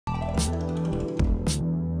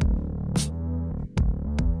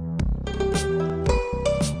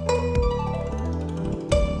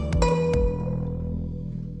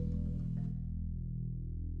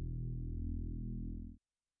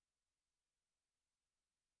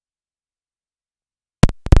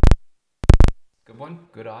Good one,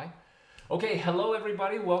 good eye. Okay, hello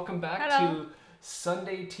everybody. Welcome back to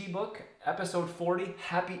Sunday Tea Book, episode 40.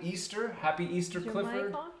 Happy Easter. Happy Easter, Is your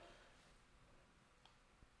Clifford. mic on?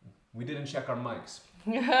 We didn't check our mics.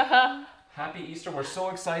 Happy Easter. We're so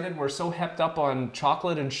excited. We're so hepped up on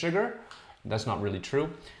chocolate and sugar. That's not really true.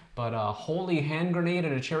 But holy hand grenade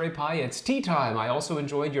and a cherry pie. It's tea time. I also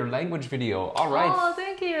enjoyed your language video. All right. Oh,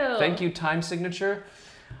 thank you. Thank you, Time Signature.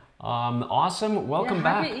 Awesome. Welcome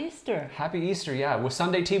back. Happy Easter. Happy Easter, yeah. With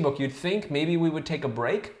Sunday Tea Book, you'd think maybe we would take a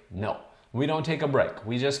break. No, we don't take a break.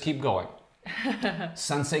 We just keep going.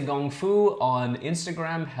 Sansei Gong Fu on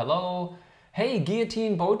Instagram. Hello. Hey,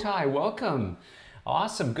 Guillotine Bowtie, welcome.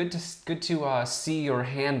 Awesome. Good to see your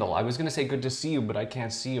handle. I was going to say good to see you, but I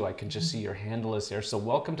can't see you. I can just see your handle is there. So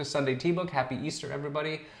welcome to Sunday Tea Book. Happy Easter,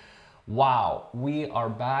 everybody. Wow, we are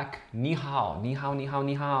back. Ni hao, ni hao, ni hao,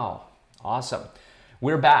 ni hao. Awesome.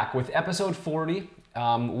 We're back with episode 40.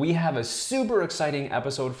 We have a super exciting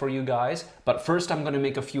episode for you guys, but first I'm going to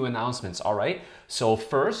make a few announcements, all right? So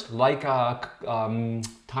first, like Time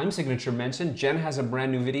Signature mentioned, Jen has a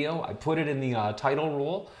brand new video. I put it in the title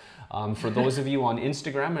roll. For those of you on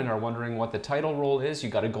Instagram and are wondering what the title roll is, you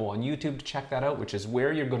got to go on YouTube to check that out, which is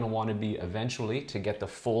where you're going to want to be eventually to get the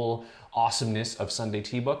full awesomeness of Sunday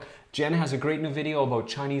Tea Book. Jen has a great new video about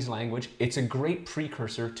Chinese language. It's a great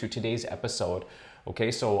precursor to today's episode.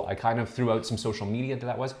 Okay, so I kind of threw out some social media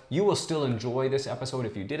that was. You will still enjoy this episode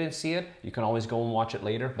if you didn't see it. You can always go and watch it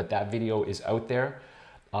later, but that video is out there.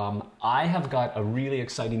 I have got a really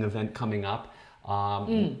exciting event coming up.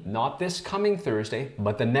 Not this coming Thursday,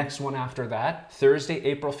 but the next one after that, Thursday,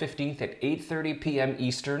 April 15th at 8:30 p.m.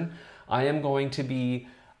 Eastern. I am going to be,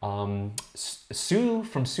 Sue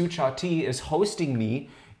from Su Cha Tea is hosting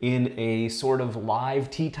me in a sort of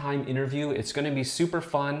live tea time interview. It's going to be super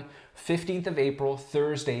fun. 15th of April,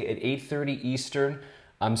 Thursday at 8:30 Eastern.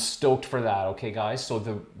 I'm stoked for that, okay guys? So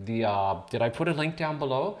did I put a link down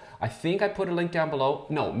below? I think I put a link down below.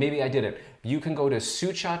 No, maybe I didn't. You can go to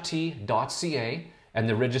suchatea.ca and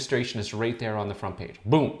the registration is right there on the front page.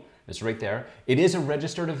 Boom, it's right there. It is a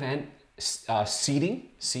registered event.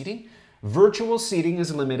 Seating? Virtual seating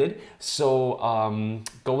is limited, so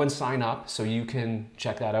go and sign up so you can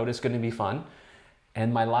check that out. It's going to be fun.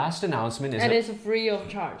 And my last announcement is... And it's free of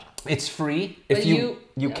charge. It's free. If you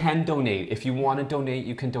can donate. If you want to donate,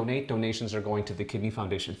 you can donate. Donations are going to the Kidney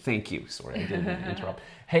Foundation. Thank you. Sorry, I didn't interrupt.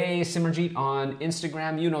 Hey, Simmerjeet on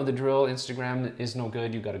Instagram. You know the drill. Instagram is no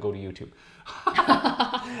good. You got to go to YouTube.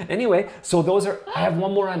 Anyway, so those are... I have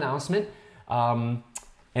one more announcement. And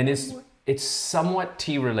it's somewhat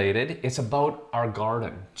tea related. It's about our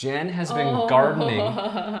garden. Jen has been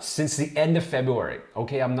gardening since the end of February.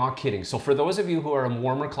 Okay, I'm not kidding. So for those of you who are in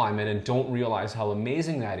warmer climate and don't realize how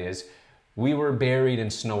amazing that is, we were buried in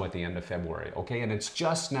snow at the end of February, okay? And it's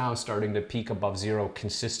just now starting to peak above zero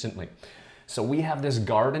consistently. So we have this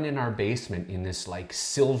garden in our basement in this like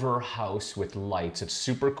silver house with lights. It's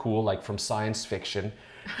super cool, like from science fiction.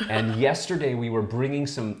 And yesterday we were bringing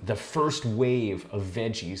the first wave of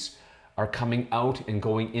veggies are coming out and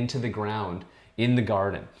going into the ground in the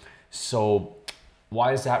garden. So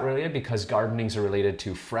why is that related? Because gardenings are related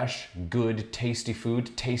to fresh, good, tasty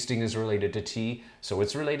food. Tasting is related to tea. So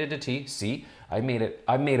it's related to tea. See, I made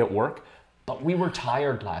it work. But we were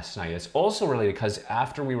tired last night. It's also related because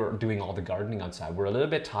after we were doing all the gardening outside, we're a little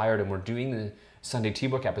bit tired and we're doing the Sunday Tea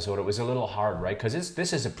Book episode. It was a little hard, right? Because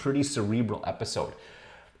this is a pretty cerebral episode.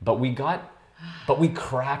 But we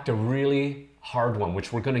cracked a really hard one,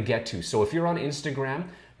 which we're going to get to. So if you're on Instagram,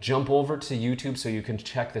 jump over to YouTube so you can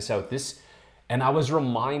check this out. And I was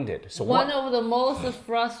reminded. So one of the most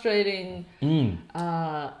frustrating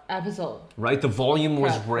episode. Right, the volume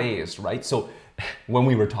was raised, right? So when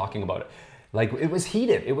we were talking about it, like it was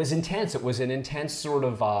heated, it was intense. It was an intense sort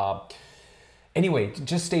of. Anyway,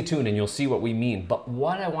 just stay tuned and you'll see what we mean. But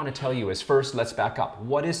what I want to tell you is first, let's back up.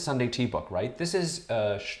 What is Sunday Tea Book, right? This is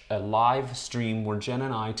a live stream where Jen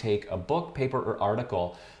and I take a book, paper, or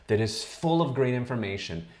article that is full of great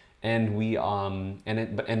information, and we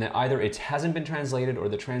either it hasn't been translated or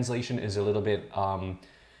the translation is a little bit not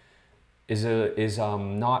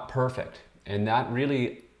perfect, and that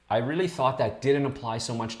really I really thought that didn't apply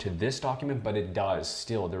so much to this document, but it does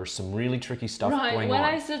still. There's some really tricky stuff going When on.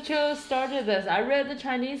 I started this, I read the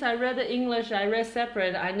Chinese, I read the English, I read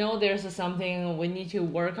separate. I know there's something we need to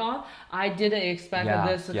work on. I didn't expect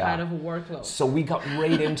this kind of workload. So we got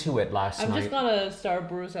right into it last night. I'm just gonna start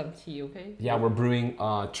brew some tea, okay? Yeah, we're brewing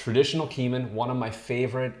traditional Keemun, one of my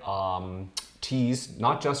favorite teas,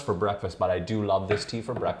 not just for breakfast, but I do love this tea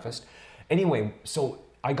for breakfast. Anyway, so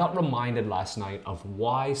I got reminded last night of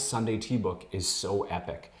why Sunday Tea Book is so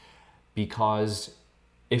epic. Because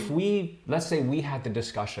if let's say we had the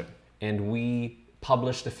discussion and we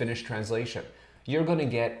published the finished translation, you're going to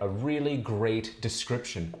get a really great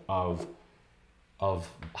description of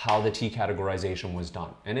how the tea categorization was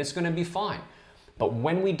done. And it's going to be fine. But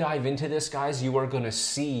when we dive into this, guys, you are going to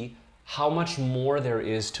see how much more there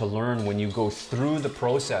is to learn when you go through the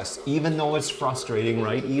process, even though it's frustrating,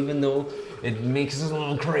 right? Even though it makes us a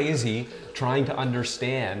little crazy trying to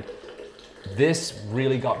understand. This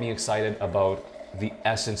really got me excited about the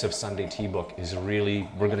essence of Sunday Tea Book is really,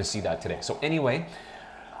 we're gonna see that today. So anyway,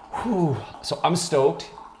 so I'm stoked.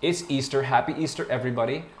 It's Easter, happy Easter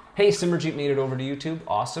everybody. Hey, Simmerjeet made it over to YouTube,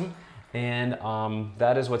 awesome. And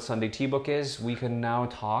that is what Sunday Tea Book is. We can now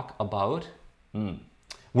talk about,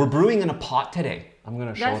 we're brewing in a pot today. I'm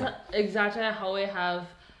gonna show them. That's exactly how we have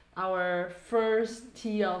our first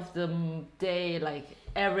tea of the day, like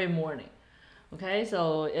every morning. Okay,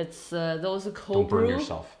 so it's those cold brew. Don't burn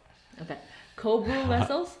yourself. Okay, cold brew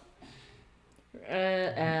vessels.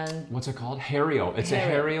 And what's it called? Hario. It's a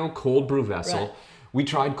Hario cold brew vessel. Right. We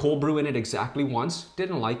tried cold brew in it exactly once.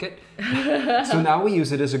 Didn't like it. So now we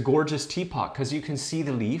use it as a gorgeous teapot because you can see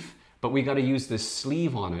the leaf. But we got to use this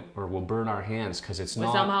sleeve on it or we'll burn our hands because it's not...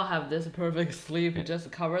 We somehow have this perfect sleeve to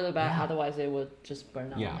just cover the back, otherwise it would just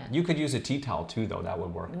burn out. Yeah, you could use a tea towel too though, that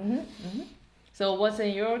would work. So what's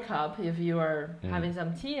in your cup if you are having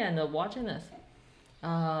some tea and watching this?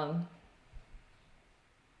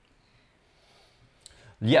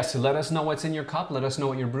 Yes, let us know what's in your cup. Let us know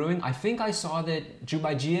what you're brewing. I think I saw that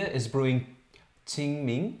Jia is brewing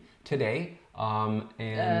Keemun today.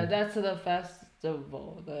 That's the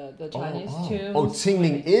festival, the Chinese tomb. Oh,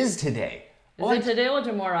 Keemun is today. Is it today or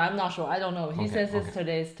tomorrow? I'm not sure. I don't know. He says it's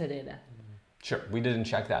today then. Sure, we didn't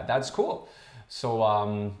check that. That's cool.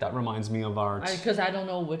 So that reminds me of our... Because I don't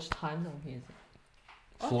know which time zone he is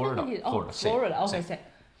in. Florida. Florida. Okay, same.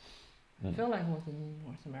 I feel like it was in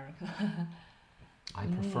North America. I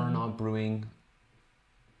prefer not brewing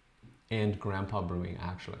and grandpa brewing,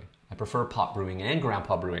 actually. I prefer pot brewing and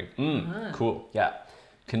grandpa brewing. Cool, yeah.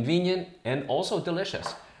 Convenient and also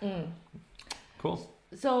delicious. Cool.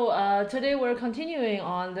 So today we're continuing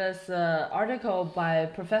on this article by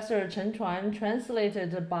Professor Chen Chuan,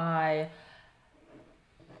 translated by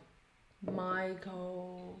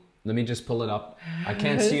Michael. Let me just pull it up. I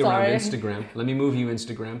can't see around Instagram. Let me move you,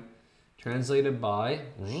 Instagram. Translated by...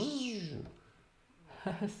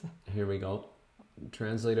 Here we go.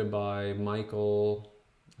 Translated by Michael.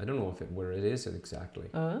 I don't know where it is exactly.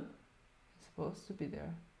 It's supposed to be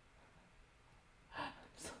there.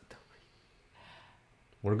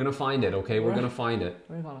 We're gonna find it, okay? We're gonna find it.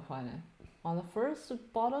 We're gonna find it. On the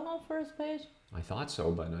bottom of first page? I thought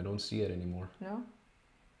so, but I don't see it anymore. No?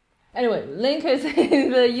 Anyway, link is in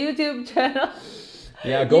the YouTube channel.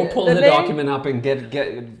 Yeah, go pull the document up and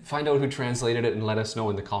find out who translated it and let us know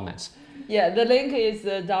in the comments. Yeah, the link is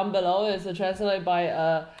down below. It's translated by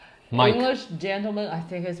a English gentleman. I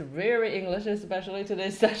think it's very English, especially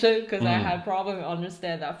today's session, because I had problem to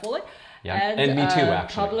understand that fully. Yeah, and me too,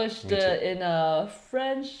 actually. Published in a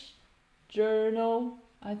French journal,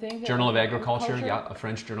 I think. Journal of Agriculture, yeah, a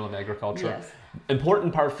French Journal of Agriculture. Yes.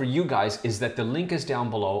 Important part for you guys is that the link is down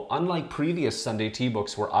below. Unlike previous Sunday Tea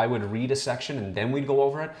Books where I would read a section and then we'd go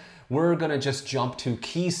over it, we're gonna just jump to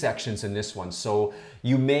key sections in this one. So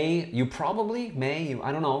you probably may,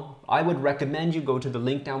 I don't know. I would recommend you go to the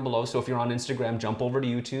link down below. So if you're on Instagram, jump over to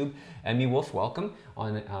YouTube. Emmy Wolf, welcome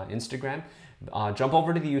on Instagram. Jump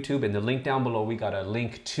over to the YouTube and the link down below, we got a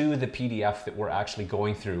link to the PDF that we're actually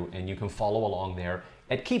going through and you can follow along there.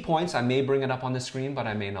 At key points, I may bring it up on the screen, but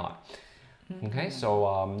I may not. Okay,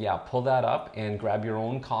 so yeah, pull that up and grab your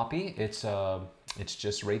own copy. It's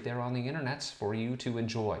just right there on the internet for you to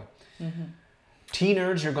enjoy. Tea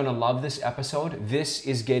nerds, you're gonna love this episode. This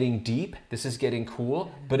is getting deep, this is getting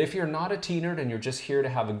cool. But if you're not a tea nerd and you're just here to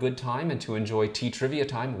have a good time and to enjoy tea trivia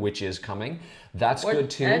time, which is coming, That's good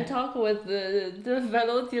too. And talk with the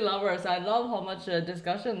fellow tea lovers. I love how much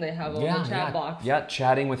discussion they have on the chat box. Yeah,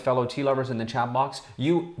 chatting with fellow tea lovers in the chat box.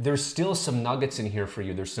 There's still some nuggets in here for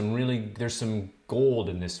you. There's some gold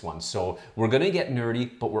in this one. So we're gonna get nerdy,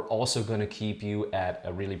 but we're also gonna keep you at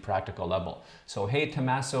a really practical level. So hey,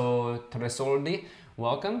 Tommaso Tresoldi,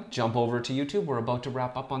 welcome. Jump over to YouTube. We're about to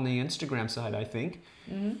wrap up on the Instagram side, I think.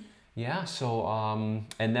 Yeah, so,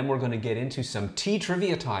 and then we're going to get into some tea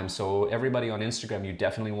trivia time. So everybody on Instagram, you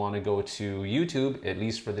definitely want to go to YouTube, at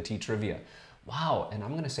least for the tea trivia. Wow, and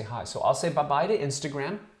I'm going to say hi. So I'll say bye-bye to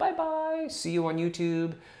Instagram. Bye-bye. See you on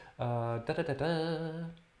YouTube.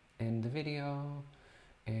 End the video.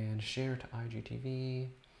 And share to IGTV.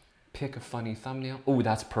 Pick a funny thumbnail. Oh,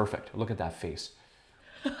 that's perfect. Look at that face.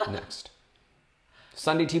 Next.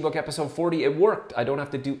 Sunday Tea Book episode 40. It worked. I don't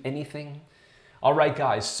have to do anything. All right,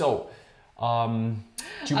 guys. So, I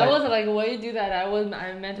was like, when you do that,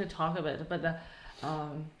 I meant to talk a bit, but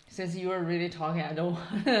since you were really talking, I don't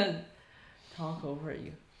want to talk over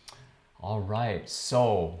you. All right.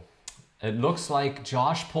 So, it looks like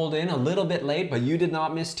Josh pulled in a little bit late, but you did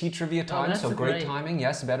not miss tea trivia time. So great timing.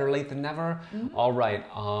 Yes, better late than never. All right.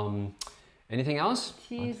 Anything else?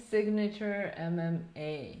 Tea signature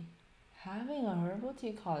MMA. Having a herbal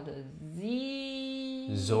tea called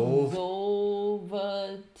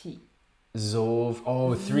Zova tea. Zov.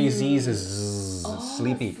 Oh, 3 Z's is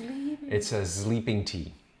sleepy. It's a sleeping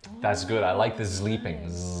tea. That's good. I like the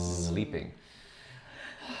sleeping. Sleeping.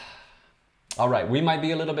 All right, we might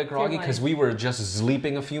be a little bit groggy because we were just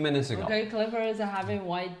sleeping a few minutes ago. Okay, Clifford is having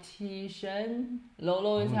white tea shen.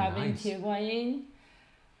 Lolo is having tea guanyin.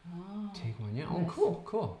 Tea guanyin. Oh, cool,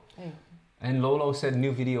 cool. Hey. And Lolo said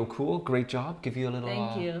new video cool. Great job. Give you a little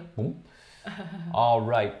thank you. Boom. All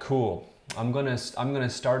right, cool. I'm gonna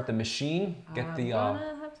start the machine. Get the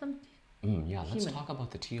have some yeah, let's talk about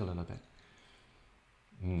the tea a little bit.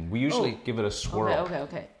 We usually give it a swirl.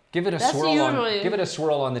 Okay. Give it a give it a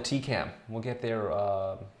swirl on the tea cam. We'll get there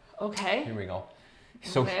okay. Here we go.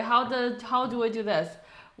 So okay, how do we do this?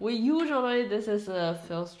 This is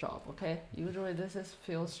Phil's job, okay? Usually this is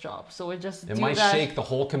Phil's job. So we just it might shake the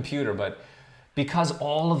whole computer, but because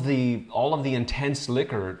all of the intense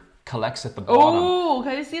liquor collects at the bottom. Oh,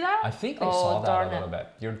 can you see that? I think they saw that a little bit.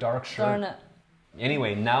 Your dark shirt. Darn it.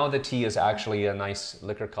 Anyway, now the tea is actually a nice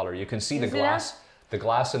liquor color. You can see the glass. The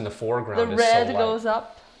glass in the foreground the is so light. red goes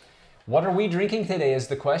up. What are we drinking today is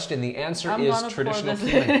the question. The answer is traditional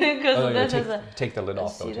Keemun. Take the lid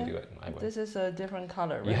off though to do it. This is a different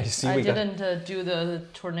color, right? Yeah, you see, I didn't do the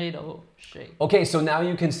tornado shape. Okay, so now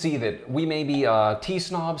you can see that we may be tea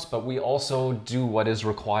snobs, but we also do what is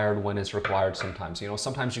required when it's required sometimes. You know,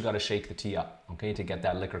 sometimes you got to shake the tea up, okay, to get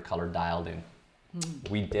that liquor color dialed in.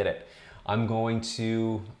 We did it. I'm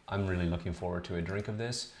really looking forward to a drink of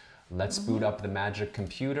this. Let's boot up the magic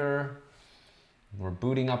computer. We're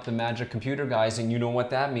booting up the magic computer, guys, and you know what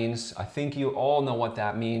that means. I think you all know what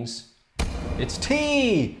that means. It's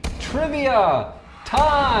tea trivia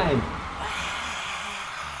time.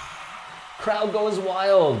 Crowd goes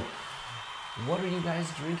wild. What are you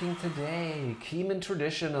guys drinking today? Keemun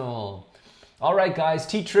traditional. All right, guys,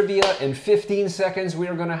 tea trivia in 15 seconds. We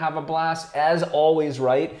are going to have a blast as always,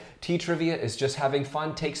 right? Tea trivia is just having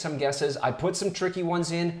fun. Take some guesses. I put some tricky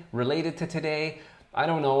ones in related to today. I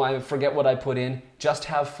don't know, I forget what I put in. Just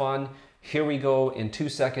have fun. Here we go in 2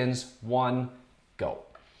 seconds. 1, go.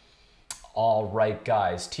 All right,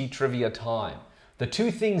 guys, tea trivia time. The 2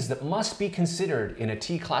 things that must be considered in a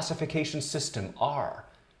tea classification system are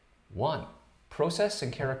 1, process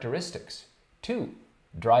and characteristics. 2,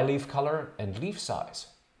 dry leaf color and leaf size.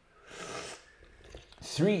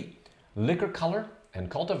 3, liquor color and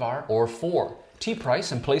cultivar. Or 4, tea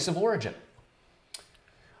price and place of origin.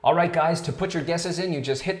 All right, guys, to put your guesses in, you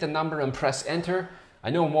just hit the number and press enter. I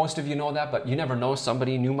know most of you know that, but you never know.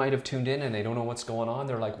 Somebody new might have tuned in and they don't know what's going on.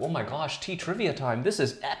 They're like, oh my gosh, tea trivia time. This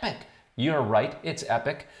is epic. You're right, it's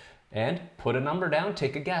epic. And put a number down,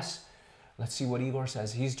 take a guess. Let's see what Igor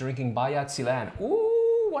says. He's drinking Bayat Silan.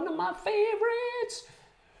 Ooh, one of my favorites.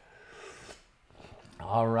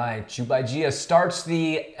 All right, Chubaigia starts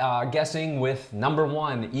the guessing with number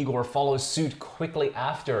 1. Igor follows suit quickly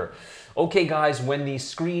after. Okay, guys, when the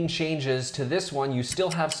screen changes to this one, you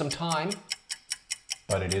still have some time,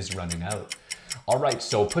 but it is running out. All right,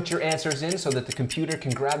 so put your answers in so that the computer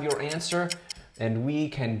can grab your answer and we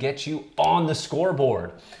can get you on the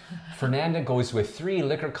scoreboard. Fernanda goes with 3,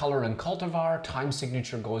 liquor color and cultivar. Time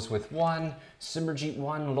signature goes with 1. Simmerjeet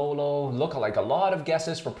 1, Lolo. Look like a lot of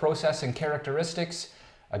guesses for process and characteristics.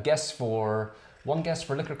 A guess for One guess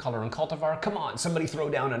for liquor, color, and cultivar. Come on, somebody throw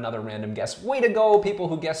down another random guess. Way to go, people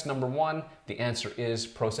who guessed number 1. The answer is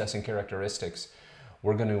processing characteristics.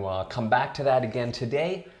 We're going to come back to that again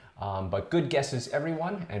today. But good guesses,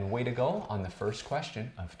 everyone, and way to go on the first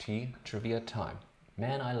question of tea trivia time.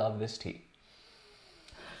 Man, I love this tea.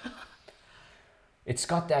 It's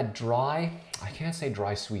got that dry, I can't say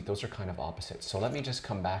dry sweet, those are kind of opposites. So let me just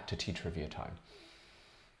come back to tea trivia time.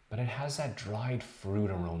 But it has that dried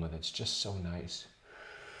fruit aroma that's just so nice.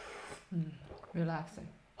 Relaxing.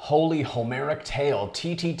 Holy Homeric tale,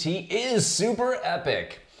 TTT is super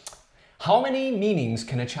epic. How many meanings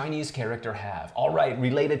can a Chinese character have? All right,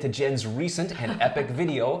 related to Jen's recent and epic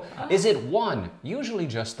video. Is it 1, usually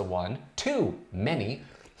just the 1, 2, many,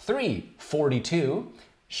 3, 42,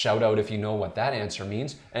 shout out if you know what that answer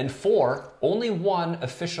means, and 4, only 1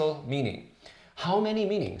 official meaning. How many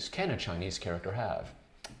meanings can a Chinese character have?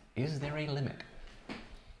 Is there a limit?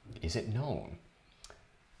 Is it known?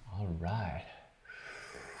 All right.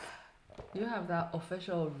 You have that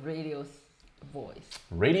official radio voice.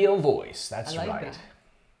 Radio voice, that's I like right. that.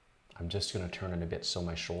 I'm just gonna turn it a bit so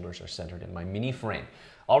my shoulders are centered in my mini frame.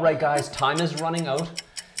 All right, guys, time is running out,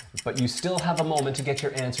 but you still have a moment to get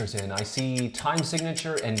your answers in. I see Time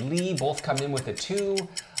Signature and Lee both come in with a 2.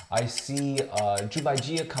 I see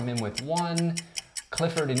Jubaijia come in with 1.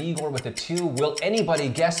 Clifford and Igor with a 2. Will anybody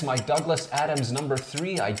guess my Douglas Adams number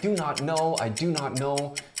 3? I do not know. I do not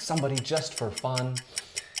know. Somebody just for fun.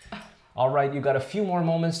 All right, you got a few more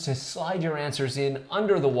moments to slide your answers in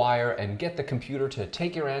under the wire and get the computer to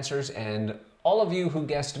take your answers. And all of you who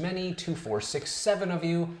guessed many, 2, 4, 6, 7 of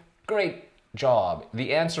you, great job.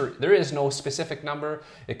 The answer, there is no specific number.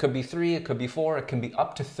 It could be 3, it could be 4, it can be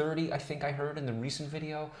up to 30, I think I heard in the recent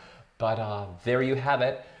video. But there you have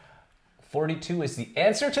it. 42 is the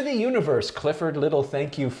answer to the universe. Clifford Little,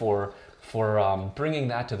 thank you for bringing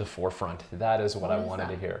that to the forefront. That is what I wanted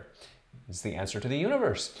to hear. It's the answer to the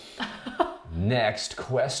universe. Next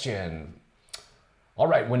question. All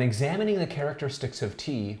right, when examining the characteristics of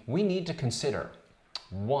tea, we need to consider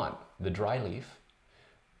 1, the dry leaf,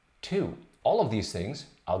 2, all of these things,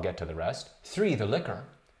 I'll get to the rest, 3, the liquor,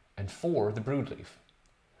 and 4, the brewed leaf.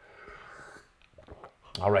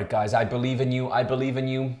 All right, guys, I believe in you. I believe in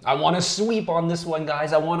you. I want a sweep on this one,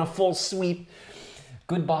 guys. I want a full sweep.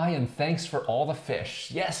 Goodbye and thanks for all the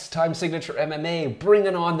fish. Yes, Time Signature MMA,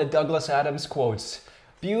 bringing on the Douglas Adams quotes.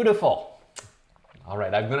 Beautiful. All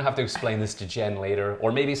right, I'm gonna have to explain this to Jen later,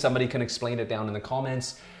 or maybe somebody can explain it down in the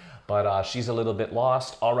comments, but she's a little bit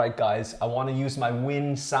lost. All right, guys, I wanna use my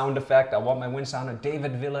wind sound effect. I want my wind sound.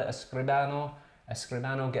 David Villa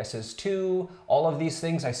Escribano guesses 2. All of these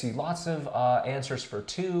things, I see lots of answers for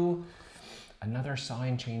 2. Another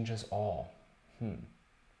sign changes all.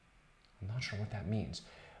 I'm not sure what that means.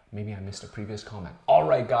 Maybe I missed a previous comment. All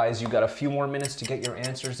right, guys, you got a few more minutes to get your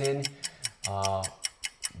answers in.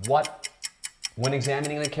 When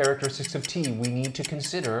examining the characteristics of tea, we need to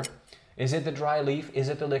consider, is it the dry leaf, is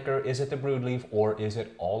it the liquor, is it the brewed leaf, or is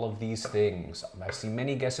it all of these things? I see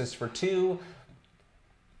many guesses for 2.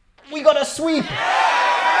 We got a sweep! Way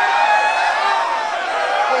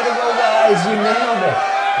to go, guys, you nailed it.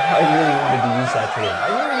 I really wanted to use that today. I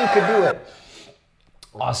knew you could do it.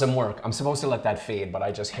 Awesome work. I'm supposed to let that fade, but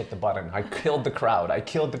I just hit the button. I killed the crowd. I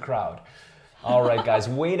killed the crowd. All right, guys,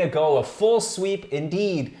 way to go. A full sweep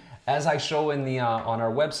indeed. As I show in the on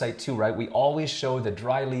our website too, right? We always show the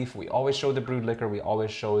dry leaf. We always show the brewed liquor. We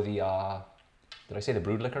always show the, did I say the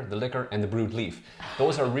brewed liquor? The liquor and the brewed leaf.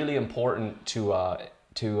 Those are really important to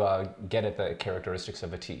get at the characteristics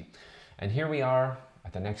of a tea. And here we are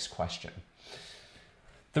at the next question.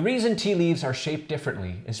 The reason tea leaves are shaped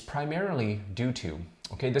differently is primarily due to,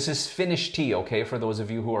 okay, this is finished tea, okay, for those of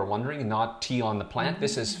you who are wondering, not tea on the plant.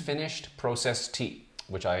 This is finished processed tea,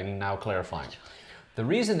 which I'm now clarifying. The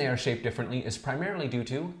reason they are shaped differently is primarily due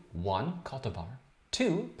to 1, cultivar,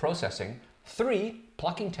 2, processing, 3,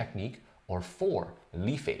 plucking technique, or 4,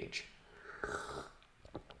 leaf age.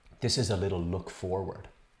 This is a little look forward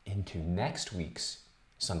into next week's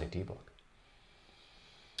Sunday Tea Book.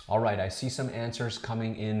 All right, I see some answers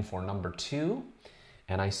coming in for number 2,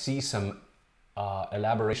 and I see some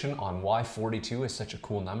elaboration on why 42 is such a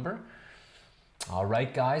cool number. All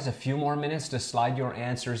right, guys, a few more minutes to slide your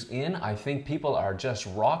answers in. I think people are just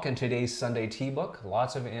rocking today's Sunday Tea Book.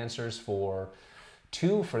 Lots of answers for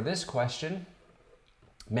 2 for this question.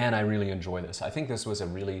 Man, I really enjoy this. I think this was a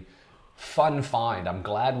really fun find. I'm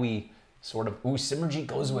glad we sort of, ooh, Simmergy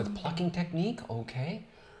goes with plucking technique, okay.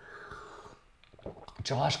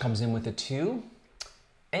 Josh comes in with a 2.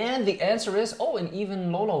 And the answer is, oh, and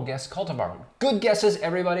even Lolo guessed cultivar. Good guesses,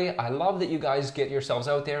 everybody. I love that you guys get yourselves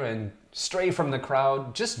out there and stray from the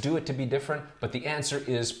crowd. Just do it to be different, but the answer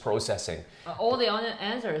is processing. All the other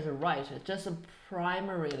answers are right. Just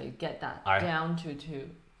primarily get that down to 2.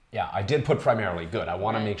 Yeah, I did put primarily. Good. I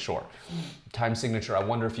want to make sure. Time signature. I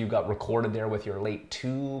wonder if you got recorded there with your late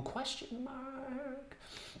 2 question mark.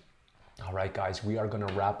 All right, guys, we are going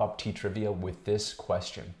to wrap up tea trivia with this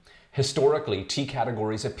question. Historically, tea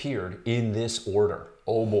categories appeared in this order.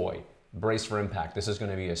 Oh boy, brace for impact. This is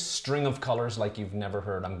going to be a string of colors like you've never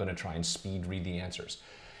heard. I'm going to try and speed read the answers.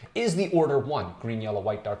 Is the order 1, green, yellow,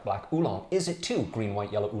 white, dark, black, oolong? Is it 2, green,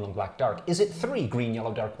 white, yellow, oolong, black, dark? Is it 3, green,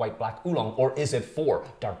 yellow, dark, white, black, oolong? Or is it 4,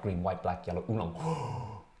 dark, green, white, black, yellow, oolong?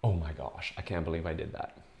 Oh my gosh, I can't believe I did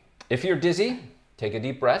that. If you're dizzy, take a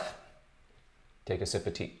deep breath. Take a sip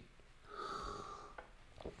of tea.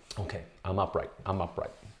 Okay, I'm upright. I'm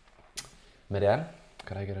upright. Madame,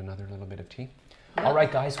 could I get another little bit of tea? Yeah. All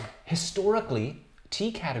right, guys, historically,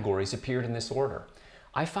 tea categories appeared in this order.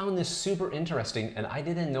 I found this super interesting, and I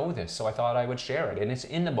didn't know this, so I thought I would share it. And it's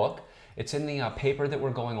in the book. It's in the paper that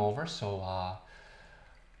we're going over, so I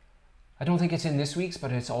don't think it's in this week's,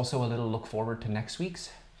 but it's also a little look forward to next week's.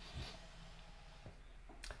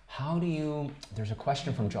 How do you, there's a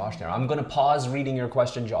question from Josh there. I'm going to pause reading your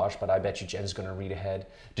question, Josh, but I bet you Jen's going to read ahead.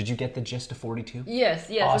 Did you get the gist of 42? Yes,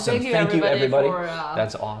 yes. Awesome. Thank you everybody.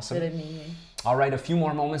 That's awesome. All right, a few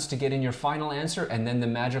more moments to get in your final answer, and then the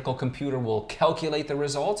magical computer will calculate the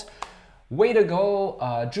results. Way to go,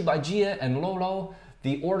 Jubaigia and Lolo.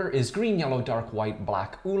 The order is green, yellow, dark, white,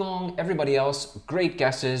 black, oolong. Everybody else, great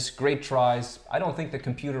guesses, great tries. I don't think the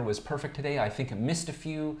computer was perfect today. I think it missed a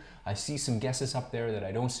few. I see some guesses up there that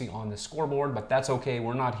I don't see on the scoreboard, but that's okay.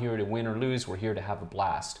 We're not here to win or lose. We're here to have a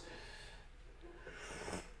blast.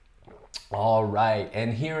 All right,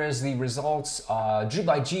 and here is the results.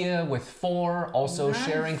 Jubaigia with 4, also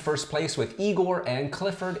sharing first place with Igor and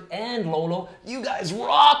Clifford and Lolo. You guys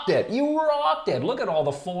rocked it. You rocked it. Look at all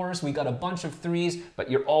the 4s. We got a bunch of 3s, but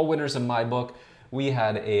you're all winners in my book. We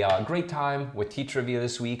had a great time with tea trivia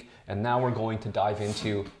this week, and now we're going to dive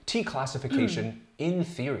into tea classification in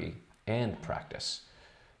theory and practice.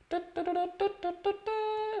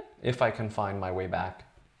 If I can find my way back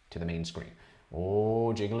to the main screen.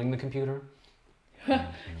 Oh, jiggling the computer.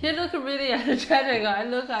 You look really energetic.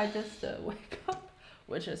 I just wake up,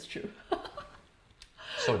 which is true.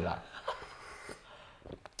 So did I.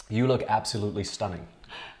 You look absolutely stunning.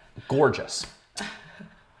 Gorgeous.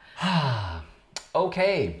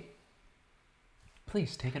 Okay.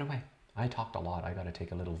 Please take it away. I talked a lot. I got to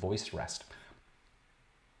take a little voice rest.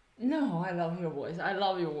 No, I love your voice. I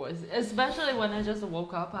love your voice. Especially when I just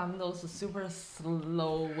woke up. I'm those super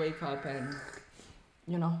slow wake up and,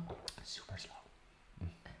 you know. Super slow.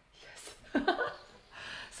 Yes.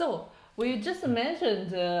 So, we just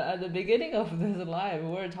mentioned at the beginning of this live,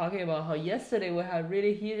 we were talking about how yesterday we had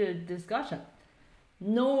really heated discussion.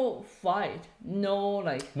 No fight, no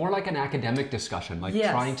like... More like an academic discussion, like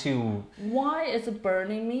trying to... Why it's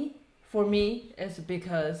burning me? For me, it's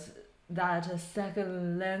because that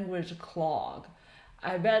second language clog.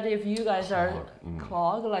 I bet if you guys are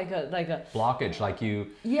clog, like a blockage, like you...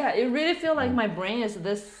 Yeah, it really feels like my brain is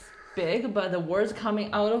this big, but the words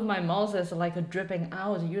coming out of my mouth is like a dripping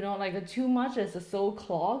out. You know, like too much is so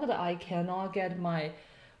clogged, I cannot get my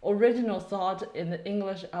original thought in the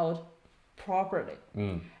English out properly.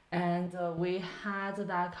 And we had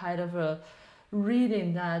that kind of a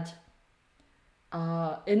reading that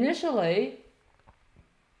initially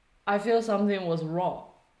I feel something was wrong,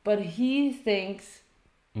 but he thinks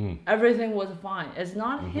everything was fine. It's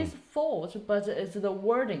not his fault, but it's the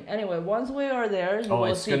wording. Anyway, once we are there, you will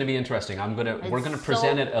see. It's going to be interesting. We're gonna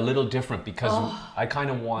present it a little different because I kind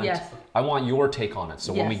of want I want your take on it.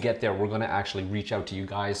 So when we get there, we're going to actually reach out to you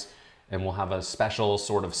guys, and we'll have a special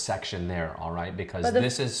sort of section there. All right, because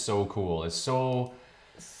this is so cool. It's so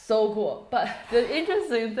cool. But the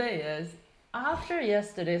interesting thing is, after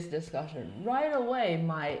yesterday's discussion, right away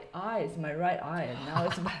my right eye, and now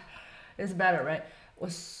it's better, right?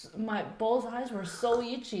 Both eyes were so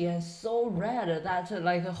itchy and so red that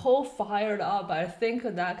like the whole fired up. I think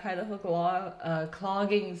that kind of a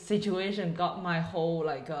clogging situation got my whole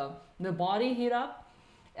the body heat up,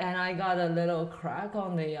 and I got a little crack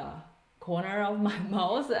on the corner of my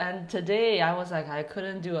mouth. And today I was like, I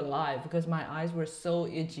couldn't do a live because my eyes were so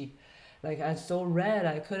itchy, and so red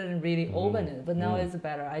I couldn't really open it. But now it's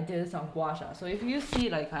better. I did some gua sha. So if you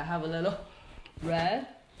see I have a little red.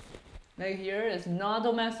 Like here, it's not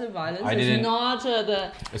domestic violence. It's not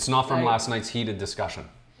It's not from last night's heated discussion.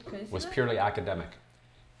 It was purely academic.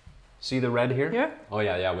 See the red here? Here? Oh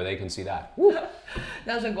yeah, yeah, where they can see that.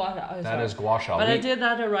 That's a gua sha. Oh, That sorry. is gua sha. But I did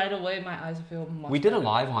that right away. My eyes feel much We did a better.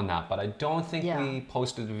 live on that, but I don't think Yeah. we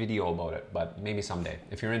posted a video about it, but maybe someday.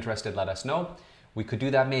 If you're interested, let us know. We could do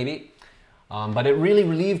that maybe. But it really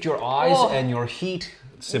relieved your eyes and your heat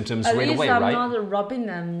symptoms At right least away, I'm right? not rubbing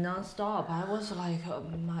them non-stop. I was like,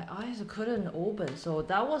 my eyes couldn't open, so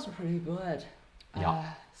that was pretty good.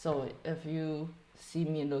 Yeah. So if you see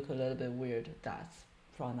me look a little bit weird, that's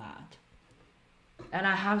from that. And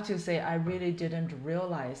I have to say, I really didn't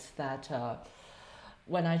realize that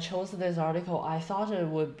when I chose this article, I thought it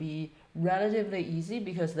would be relatively easy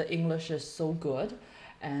because the English is so good,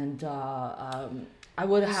 and I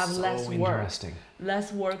would have So less interesting.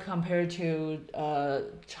 work compared to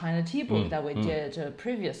China tea book that we did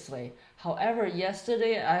previously. However,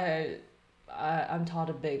 yesterday I'm taught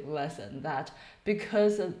a big lesson that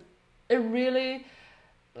because it really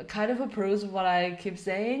kind of proves what I keep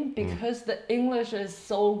saying, because the English is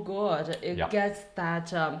so good, it gets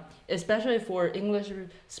that, especially for English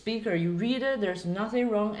speaker, you read it, there's nothing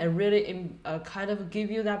wrong, it really kind of give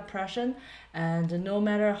you that impression, and no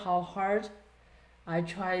matter how hard I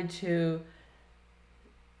try to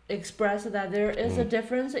express that there is a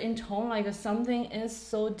difference in tone, like something is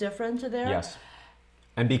so different there. Yes.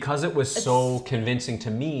 And because it was so convincing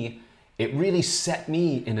to me, it really set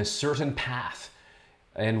me in a certain path.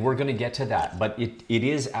 And we're going to get to that. But it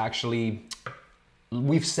is actually,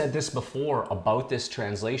 we've said this before about this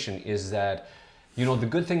translation, is that, you know, the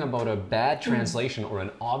good thing about a bad translation or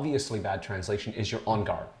an obviously bad translation is you're on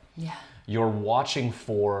guard. Yeah. You're watching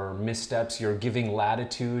for missteps, you're giving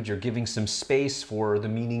latitude, you're giving some space for the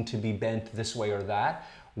meaning to be bent this way or that.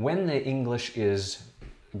 When the English is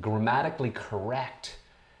grammatically correct,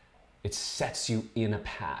 it sets you in a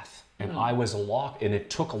path. And I was locked, and it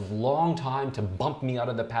took a long time to bump me out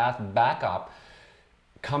of the path, back up,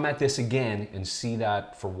 come at this again and see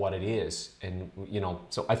that for what it is. And, you know,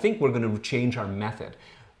 so I think we're going to change our method.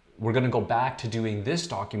 We're going to go back to doing this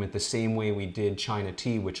document the same way we did China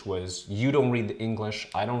Tea, which was you don't read the English,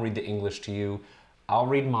 I don't read the English to you. I'll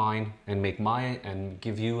read mine and make mine and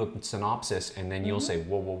give you a synopsis, and then you'll say,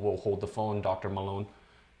 whoa, whoa, whoa, hold the phone, Dr. Malone.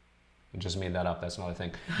 I just made that up. That's not a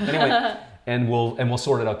thing. Anyway, and we'll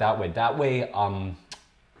sort it out that way. That way,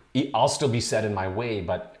 I'll still be set in my way,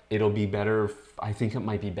 but it'll be better. I think it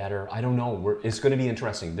might be better. I don't know. It's going to be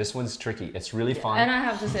interesting. This one's tricky. It's really fun. And I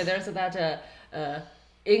have to say, there's that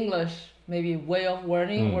English maybe way of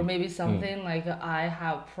wording, or maybe something like I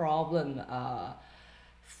have problem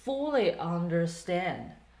fully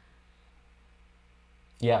understand.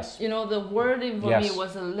 Yes. You know, the wording for me Yes.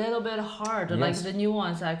 was a little bit hard. Yes. Like the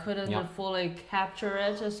nuance, I couldn't Yeah. fully capture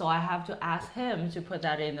it, so I have to ask him to put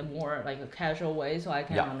that in a more like a casual way so I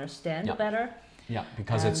can Yeah. understand Yeah. better. Yeah,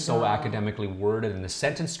 because it's so academically worded, and the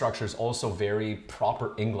sentence structure is also very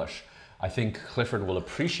proper English. I think Clifford will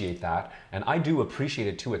appreciate that, and I do appreciate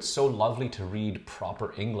it too. It's so lovely to read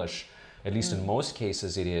proper English, at least in most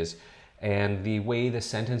cases it is. And the way the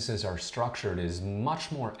sentences are structured is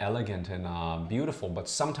much more elegant and beautiful, but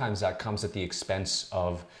sometimes that comes at the expense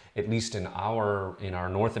of, at least in our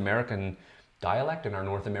North American dialect, in our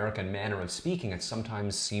North American manner of speaking, it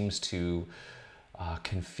sometimes seems to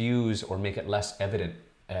confuse or make it less evident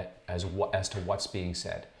as to what's being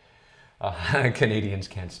said. Canadians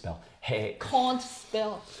can't spell. Hey. Can't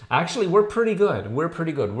spell. Actually, we're pretty good. We're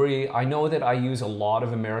pretty good. I know that I use a lot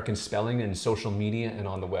of American spelling in social media and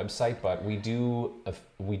on the website, but we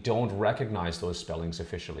don't recognize those spellings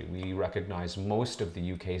officially. We recognize most of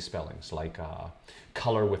the UK spellings, like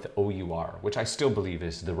color with O-U-R, which I still believe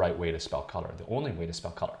is the right way to spell color, the only way to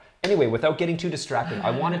spell color. Anyway, without getting too distracted,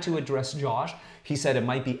 I wanted to address Josh. He said it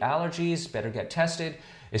might be allergies, better get tested.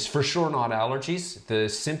 It's for sure not allergies. The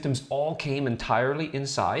symptoms all came entirely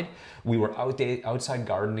inside. We were outside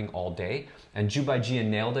gardening all day, and Jubaijia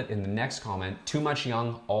nailed it in the next comment. Too much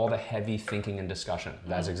young, all the heavy thinking and discussion.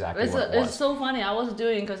 That's exactly what it was. It's so funny. I was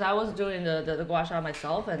doing the gua sha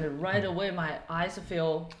myself, and right away my eyes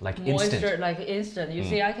feel like moisture, instant. like instant. You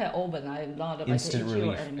see, I can open. I'm not like Instant itchy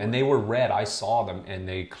relief. anymore. And they were red. I saw them, and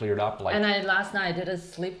they cleared up like. And last night I didn't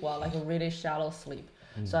sleep well, like a really shallow sleep.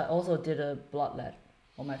 So I also did a bloodlet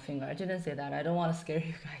on my finger. I didn't say that. I don't want to scare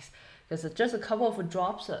you guys, because just a couple of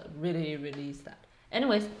drops really release that.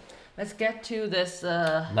 Anyways, let's get to this.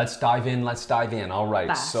 Let's dive in. Let's dive in. All right.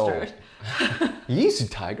 Bastard. So, easy,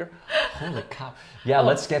 tiger. Holy cow. Yeah,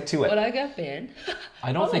 let's get to it. Will I get banned?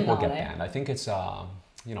 I don't think we'll get not, eh? banned. I think it's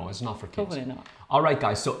it's not for kids. Hopefully not. All right,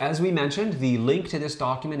 guys. So as we mentioned, the link to this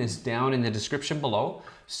document is down in the description below.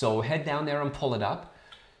 So head down there and pull it up.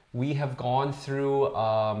 We have gone through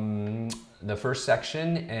the first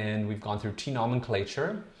section, and we've gone through tea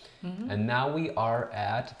nomenclature. And now we are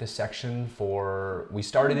at the section for, we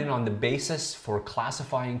started in on the basis for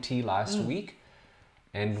classifying tea last week.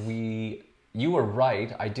 And you were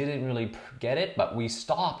right, I didn't really get it, but we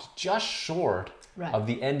stopped just short of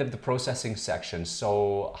the end of the processing section.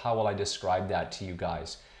 So how will I describe that to you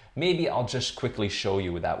guys? Maybe I'll just quickly show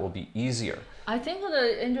you, that will be easier. I think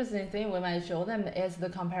the interesting thing we might show them is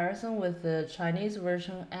the comparison with the Chinese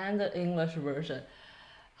version and the English version.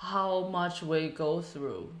 How much we go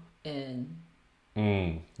through in...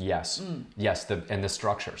 Yes, and the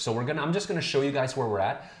structure. So I'm just gonna show you guys where we're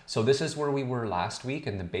at. So this is where we were last week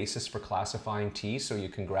in the basis for classifying tea. So you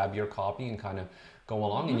can grab your copy and kind of go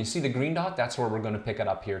along. And you see the green dot? That's where we're gonna pick it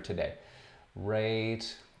up here today. Right,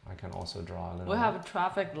 I can also draw a little... We have a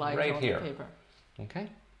traffic light right on here. the paper. Okay,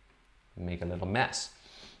 make a little mess.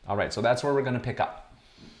 All right, so that's where we're gonna pick up.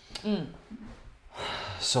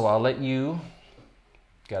 So I'll let you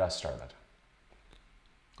get us started.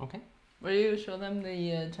 Okay. Will you show them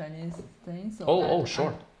the Chinese thing? So oh,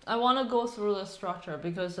 sure. I want to go through the structure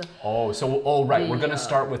because... right, we're going to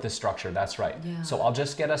start with the structure, that's right. Yeah. So I'll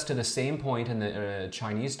just get us to the same point in the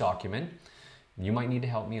Chinese document. You might need to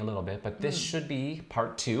help me a little bit, but this should be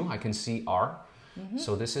part 2. I can see R.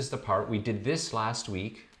 So this is the part, we did this last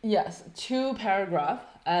week. Yes, 2 paragraph,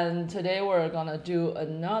 and today we're going to do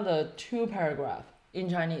another 2 paragraph in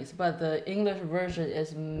Chinese, but the English version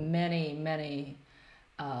is many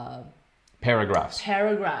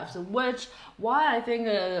paragraphs, which why I think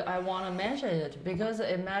I want to mention it, because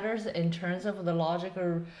it matters in terms of the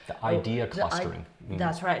logical... The idea clustering.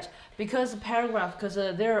 That's right. Because paragraph, because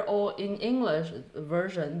they're all in English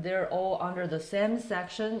version, they're all under the same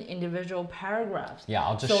section, individual paragraphs. Yeah,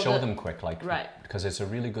 I'll just show them quick, right. Because it's a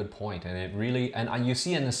really good point, and it really, and you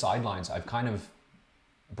see in the sidelines, I've kind of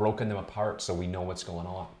broken them apart so we know what's going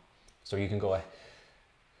on. So you can go ahead.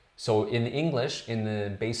 So in English, in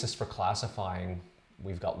the basis for classifying,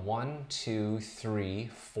 we've got 1, 2, 3,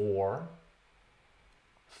 4,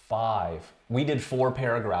 5. We did 4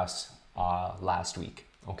 paragraphs last week,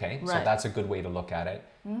 okay? Right. So that's a good way to look at it.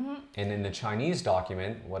 And in the Chinese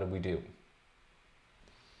document, what did we do?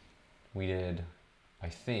 We did, I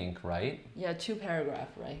think, right? Yeah, 2 paragraph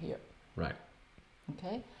right here. Right.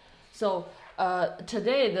 Okay. So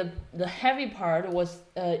today the heavy part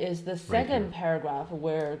is the second paragraph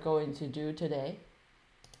we're going to do today.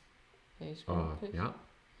 Okay, yeah.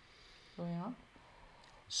 Going on.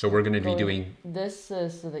 So we're going to be doing... This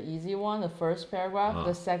is the easy one, the first paragraph.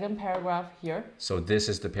 The second paragraph here. So this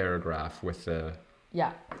is the paragraph with the...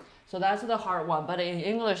 Yeah. So that's the hard one. But in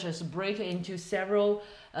English, it's break into several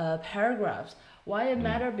paragraphs. Why it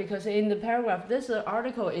matter? Because in the paragraph, this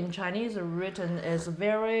article in Chinese written is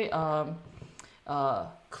very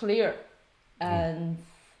clear and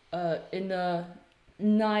in a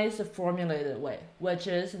nice formulated way, which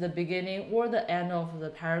is the beginning or the end of the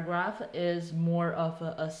paragraph is more of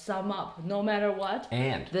a sum up, no matter what.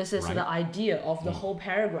 And this is the idea of the whole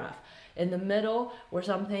paragraph. In the middle, where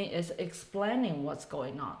something is explaining what's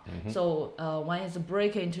going on. So when it's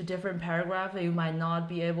breaking into different paragraphs, you might not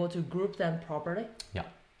be able to group them properly. Yeah.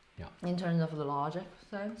 In terms of the logic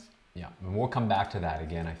sense. Yeah, and we'll come back to that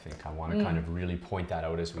again, I think. I want to kind of really point that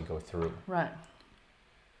out as we go through. Right.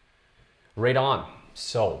 Right on.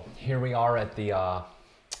 So here we are at the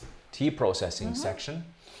tea processing section.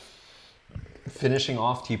 Finishing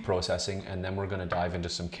off tea processing, and then we're going to dive into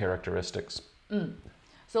some characteristics.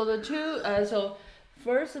 So the two, so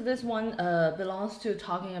first this one belongs to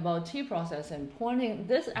talking about tea processing, pointing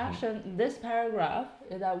this action, this paragraph,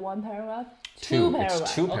 is that one paragraph? Two paragraphs.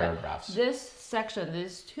 It's 2 paragraphs. This section,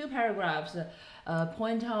 these 2 paragraphs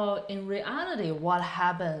point out in reality what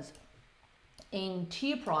happens in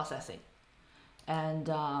tea processing. And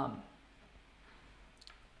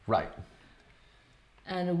right.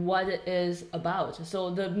 And what it is about. So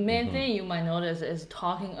the main thing you might notice is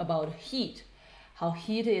talking about heat. How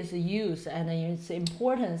heat is used and its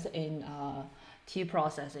importance in tea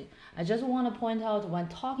processing. I just want to point out when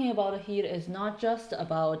talking about heat, it's not just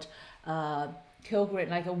about kilogram,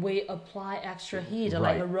 like we apply extra heat,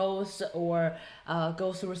 like a roast or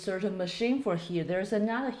go through a certain machine for heat. There's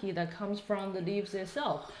another heat that comes from the leaves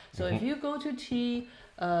itself. So if you go to tea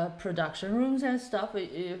production rooms and stuff,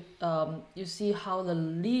 you see how the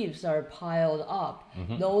leaves are piled up.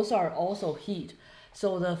 Those are also heat.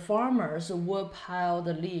 So the farmers will pile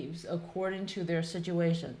the leaves according to their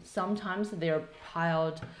situation. Sometimes they're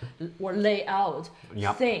piled or lay out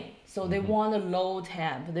thin. So they want a low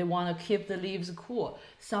temp. They want to keep the leaves cool.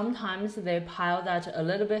 Sometimes they pile that a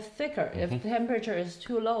little bit thicker. If the temperature is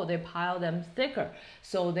too low, they pile them thicker.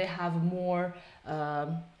 So they have more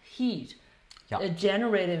heat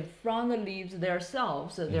generated from the leaves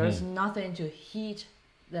themselves. So there's nothing to heat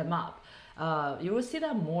them up. You will see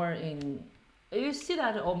that more in. You see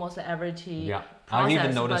that almost every tea process. I've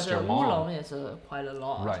even noticed your mom. Oolong is quite a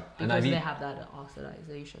lot, right? Because they have that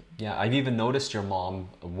oxidization. Yeah, I've even noticed your mom,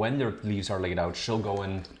 when their leaves are laid out, she'll go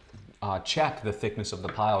and check the thickness of the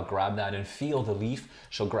pile, grab that and feel the leaf.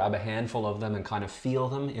 She'll grab a handful of them and kind of feel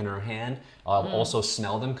them in her hand. Also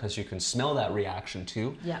smell them, because you can smell that reaction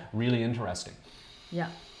too. Yeah. Really interesting. Yeah.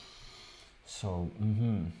 So,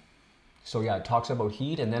 so yeah, it talks about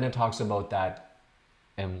heat, and then it talks about that.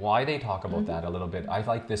 And why they talk about that a little bit, I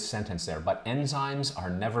like this sentence there. But enzymes are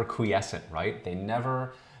never quiescent, right? They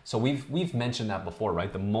never. So we've mentioned that before,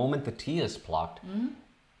 right? The moment the tea is plucked,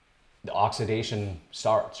 the oxidation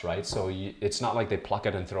starts, right? So it's not like they pluck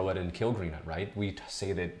it and throw it and kilgreen it, right? We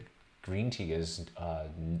say that green tea is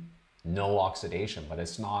no oxidation, but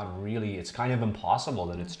it's not really. It's kind of impossible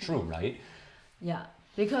that it's true, right? Yeah,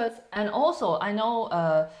 because and also I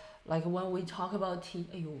know, like when we talk about tea,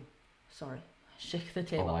 sorry. Shake the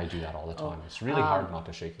table. Oh, I do that all the time. It's really hard not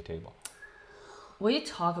to shake the table. We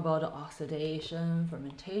talk about oxidation,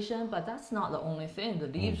 fermentation, but that's not the only thing the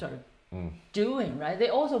leaves are doing, right? They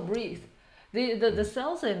also breathe. The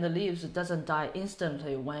cells in the leaves doesn't die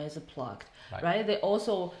instantly when it's plucked, right? They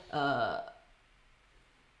also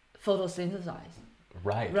photosynthesize.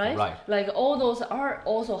 Right. Like all those are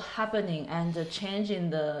also happening and changing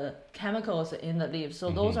the chemicals in the leaves. So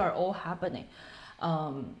those are all happening.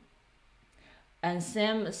 And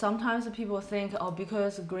sometimes people think,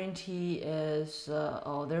 because green tea is,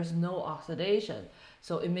 there's no oxidation.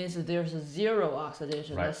 So it means that there's zero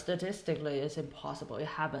oxidation. Right. That statistically is impossible. It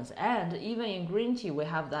happens. And even in green tea, we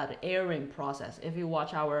have that airing process. If you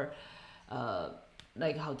watch our,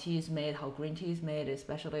 like how tea is made, how green tea is made,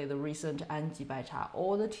 especially the recent Anji Bai Cha,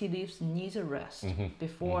 all the tea leaves need a rest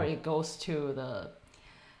before it goes to the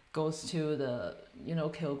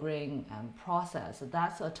kilgreen and process.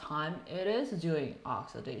 That's a time it is doing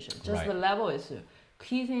oxidation. Just the level is.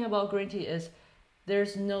 Key thing about green tea is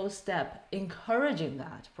there's no step encouraging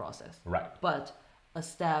that process, but a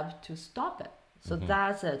step to stop it. So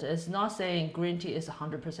that's it. It's not saying green tea is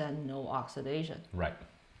 100% no oxidation. Right.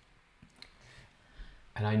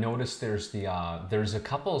 And I noticed there's a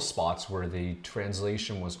couple of spots where the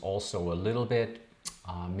translation was also a little bit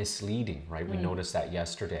misleading, right? We noticed that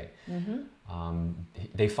yesterday.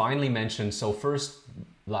 They finally mentioned, so first,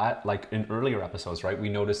 like in earlier episodes, right, we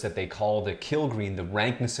noticed that they call the kilgreen the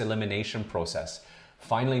rankness elimination process.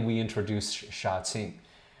 Finally, we introduced Shaqing.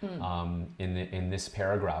 In this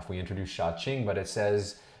paragraph, we introduced Shaqing, but it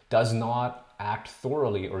says, does not act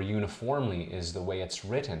thoroughly or uniformly is the way it's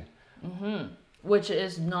written. Which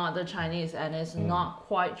is not the Chinese, and it's not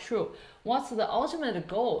quite true. What's the ultimate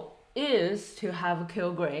goal is to have a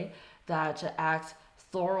kilgreen that acts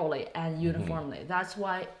thoroughly and uniformly. That's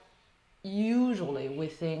why usually we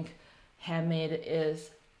think handmade is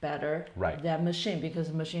better than machine,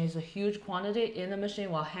 because machine is a huge quantity in the machine,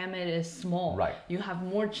 while handmade is small. You have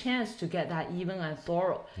more chance to get that even and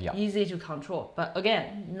thorough, easy to control. But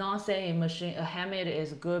again, not saying handmade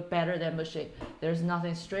is good, better than machine. There's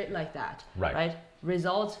nothing straight like that, right?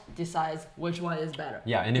 Result decides which one is better.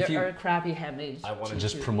 Yeah, and if there are crappy handmade. I want to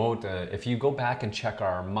just promote. If you go back and check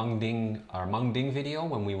our Mengding video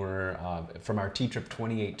when we were from our tea trip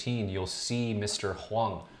 2018, you'll see Mr.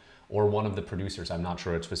 Huang, or one of the producers. I'm not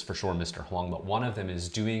sure it was for sure Mr. Huang, but one of them is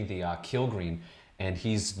doing the kilgreen, and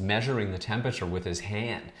he's measuring the temperature with his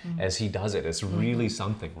hand as he does it. It's really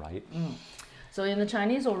something, right? So in the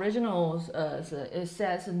Chinese originals, it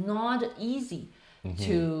says not easy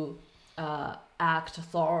to act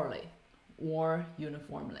thoroughly or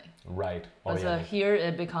uniformly. Right. But here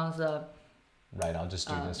it becomes a... Right, I'll just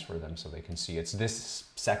do this for them so they can see. It's this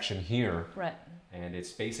section here. Right. And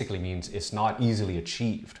it basically means it's not easily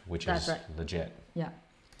achieved, which is legit. Yeah.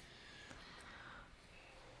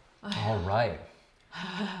 All right.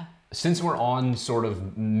 Since we're on sort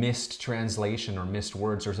of missed translation or missed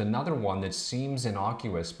words, there's another one that seems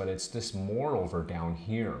innocuous, but it's this moreover down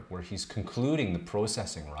here where he's concluding the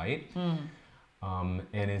processing, right? And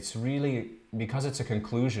it's really, because it's a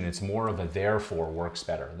conclusion, it's more of a therefore works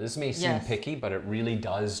better. This may seem picky, but it really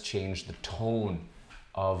does change the tone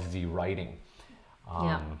of the writing.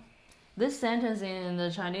 This sentence in the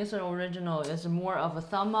Chinese original is more of a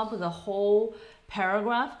thumb up the whole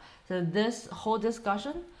paragraph. So this whole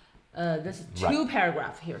discussion, this two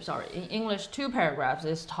paragraph here, sorry, in English 2 paragraphs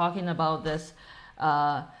is talking about this.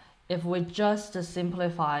 If we just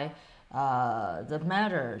simplify the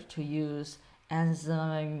matter to use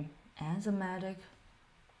enzymatic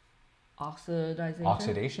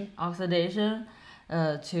oxidation,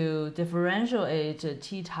 to differentiate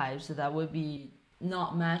tea types that would be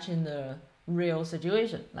not matching the real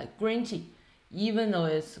situation, like green tea. Even though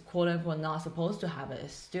it's quote unquote not supposed to happen,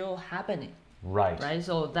 it's still happening. Right.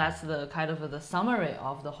 So that's the kind of the summary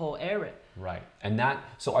of the whole area. Right. And that,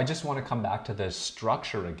 so I just want to come back to the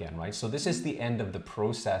structure again, right? So this is the end of the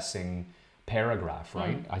processing paragraph,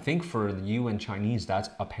 right? I think for you in Chinese, that's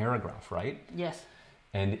a paragraph, right? Yes.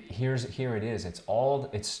 And here it is.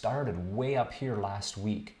 It started way up here last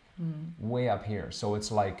week. Way up here. So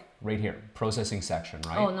it's like right here, processing section,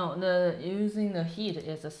 right? Oh no, using the heat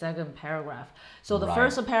is the second paragraph. So the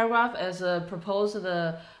first paragraph is propose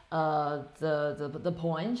the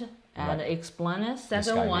point and explain it.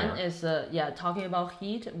 Second one is talking about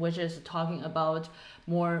heat, which is talking about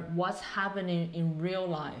more what's happening in real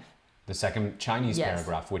life. The second Chinese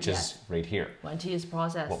paragraph, which is right here. When tea is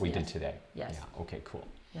processed. What we did today. Yes. Yeah. Okay. Cool.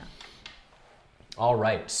 Yeah. All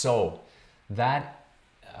right. So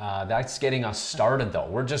that's getting us started, though.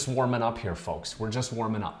 We're just warming up here, folks. We're just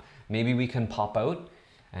warming up. Maybe we can pop out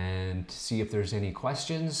and see if there's any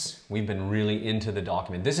questions. We've been really into the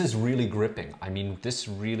document. This is really gripping. I mean, this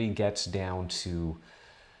really gets down to,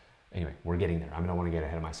 anyway, we're getting there. I don't want to get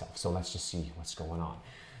ahead of myself. So let's just see what's going on.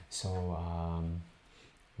 So,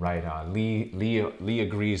 right, Lee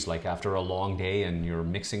agrees, like after a long day and you're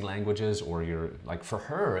mixing languages, or you're like, for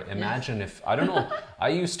her, imagine if, I don't know, I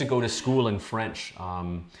used to go to school in French.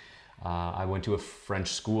 I went to a French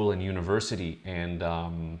school and university, and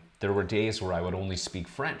there were days where I would only speak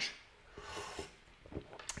French.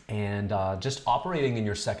 And just operating in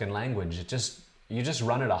your second language, you just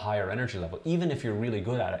run at a higher energy level, even if you're really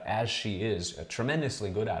good at it, as she is, tremendously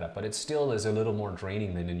good at it, but it still is a little more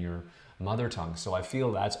draining than in your mother tongue. So I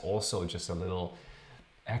feel that's also just a little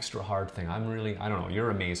extra hard thing. I don't know,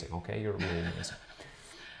 you're amazing, okay? You're really amazing.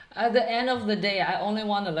 At the end of the day, I only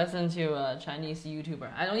want to listen to a Chinese YouTuber.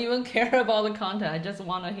 I don't even care about the content. I just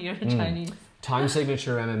want to hear Chinese. Time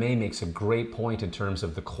Signature MMA makes a great point in terms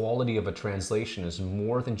of the quality of a translation is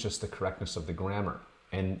more than just the correctness of the grammar.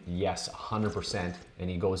 And yes, 100%. And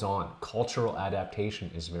he goes on, cultural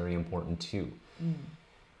adaptation is very important too.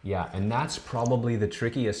 Yeah, and that's probably the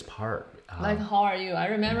trickiest part. Like, how are you? I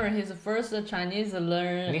remember his first Chinese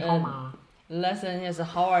lesson is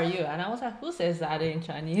how are you? And I was like, who says that in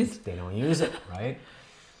Chinese? They don't use it, right?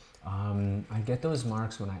 I get those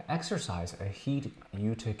marks when I exercise. A heat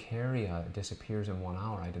urticaria disappears in 1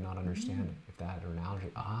 hour. I did not understand if that or an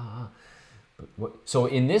allergy. So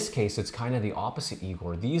in this case, it's kind of the opposite,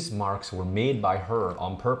 Igor. These marks were made by her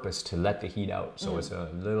on purpose to let the heat out. So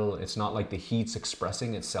it's not like the heat's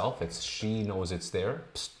expressing itself. It's she knows it's there.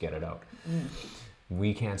 Psst, get it out.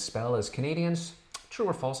 We can't spell as Canadians. True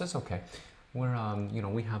or false? It's okay. We're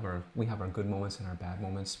we have our good moments and our bad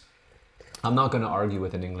moments. I'm not going to argue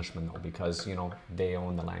with an Englishman though, because they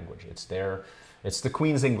own the language. It's the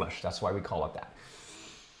Queen's English. That's why we call it that.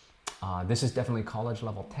 This is definitely college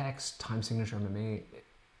level text. Time Signature MMA.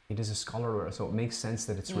 It is a scholar, so it makes sense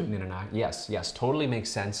that it's written in an act. Yes, totally makes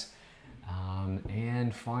sense.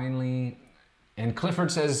 And finally, and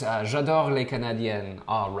Clifford says, "J'adore les Canadiennes."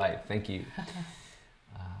 All right, thank you.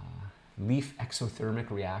 Leaf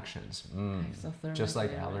exothermic reactions. Just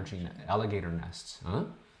like alligator nests. Huh?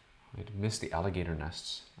 I missed the alligator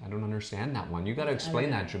nests. I don't understand that one. You got to explain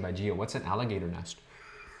that, Jubaijiya. What's an alligator nest?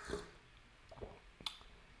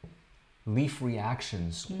 Leaf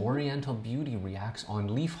reactions. Oriental Beauty reacts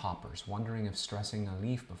on leaf hoppers, wondering if stressing a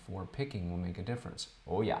leaf before picking will make a difference.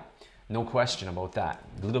 Oh yeah, no question about that.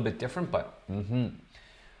 A little bit different, but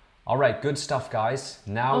All right, good stuff, guys.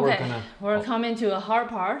 Now we're coming to a hard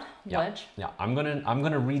part. Yeah, I'm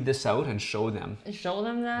gonna read this out and show them. Show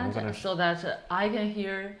them that so that I can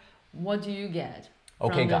hear what do you get.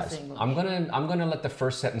 Okay, guys. I'm gonna let the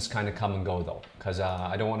first sentence kind of come and go though, because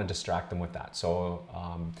I don't want to distract them with that. So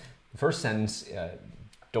the first sentence,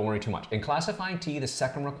 don't worry too much. In classifying tea, the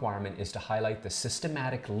second requirement is to highlight the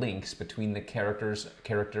systematic links between the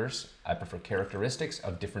characteristics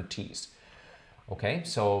of different teas. Okay,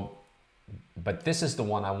 so, but this is the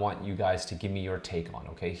one I want you guys to give me your take on,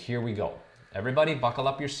 okay? Here we go. Everybody buckle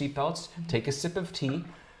up your seatbelts, take a sip of tea,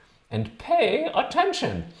 and pay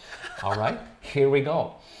attention. All right, here we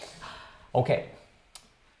go. Okay,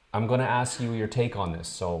 I'm gonna ask you your take on this.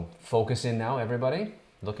 So focus in now, everybody.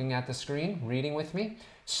 Looking at the screen, reading with me.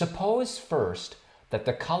 Suppose first that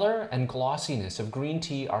the color and glossiness of green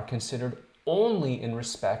tea are considered only in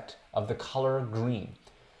respect of the color green.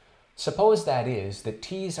 Suppose that is, that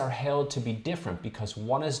teas are held to be different because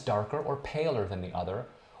one is darker or paler than the other,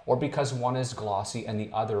 or because one is glossy and the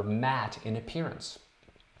other matte in appearance.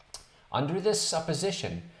 Under this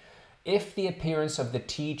supposition, If the appearance of the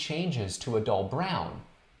tea changes to a dull brown,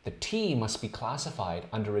 the tea must be classified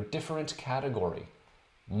under a different category.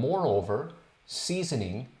 Moreover,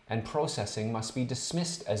 seasoning and processing must be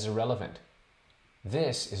dismissed as irrelevant.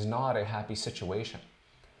 This is not a happy situation.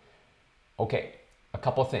 Okay, a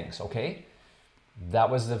couple things, okay? That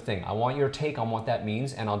was the thing. I want your take on what that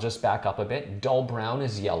means, and I'll just back up a bit. Dull brown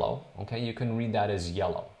is yellow, okay? You can read that as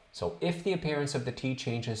yellow. So if the appearance of the tea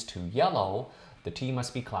changes to yellow, the tea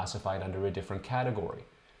must be classified under a different category.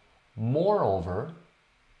 Moreover,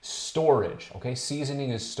 storage, okay? Seasoning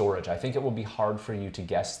is storage. I think it will be hard for you to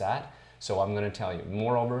guess that, so I'm going to tell you.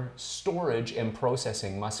 Moreover, storage and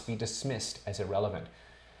processing must be dismissed as irrelevant.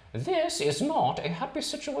 This is not a happy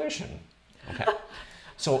situation. Okay,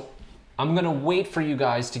 so I'm going to wait for you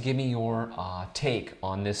guys to give me your take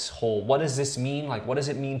on this whole, what does this mean? Like, what does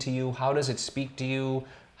it mean to you? How does it speak to you?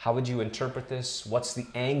 How would you interpret this? What's the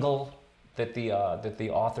angle that the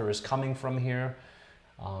author is coming from here?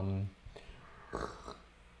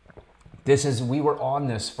 We were on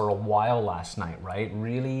this for a while last night, right?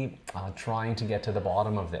 Really trying to get to the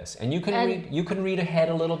bottom of this. And you can read ahead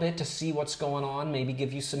a little bit to see what's going on, maybe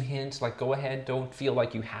give you some hints, like go ahead, don't feel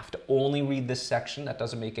like you have to only read this section. That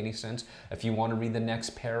doesn't make any sense. If you want to read the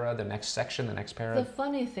next para, the next section, the next para. The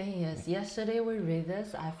funny thing is, yesterday we read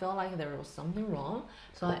this, I felt like there was something wrong.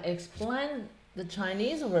 So I explained the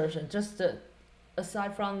Chinese version, just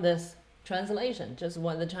aside from this translation, just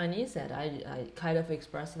what the Chinese said. I kind of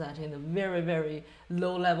expressed that in a very, very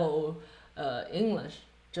low level English,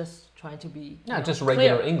 just trying to be just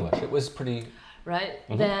regular clear. English. It was pretty right.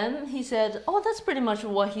 Then he said, oh, that's pretty much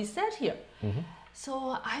what he said here. Mm-hmm.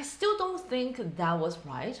 So I still don't think that was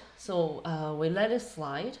right. So we let it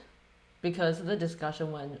slide because the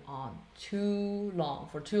discussion went on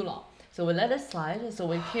for too long. So we let it slide. So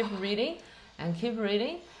we keep reading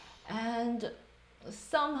and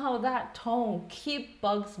somehow that tone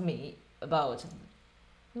bugs me about.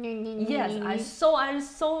 Yes, I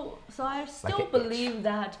still Like believe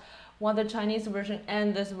that while the Chinese version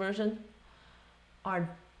and this version are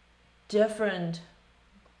different.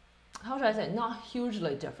 How should I say? Not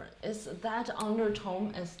hugely different. It's that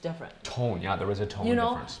undertone is different. Tone, yeah, there was a tone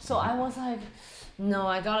difference. So I was like, no,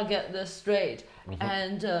 I gotta get this straight.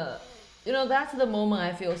 And that's the moment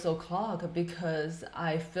I feel so clogged because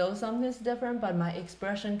I feel something's different, but my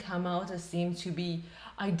expression come out seems to be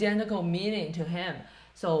identical meaning to him.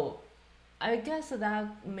 So I guess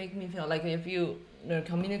that make me feel like if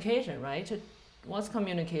communication, right? What's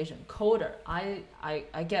communication? Coder.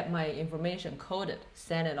 I get my information coded,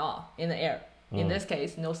 send it off in the air. In this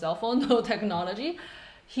case, no cell phone, no technology.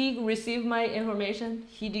 He received my information,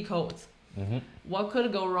 he decodes. What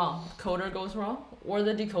could go wrong? Coder goes wrong or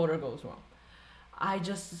the decoder goes wrong.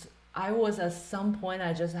 I was at some point,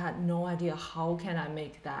 I just had no idea how can I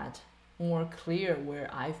make that more clear where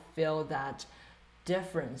I feel that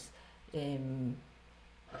difference in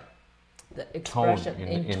the expression,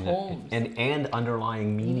 in tones. And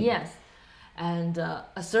underlying meaning. Yes. And a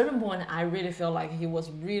certain point, I really feel like he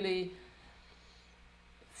was really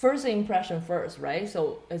first impression first, right?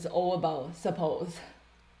 So it's all about suppose.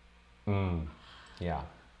 Yeah.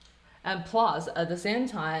 And plus, at the same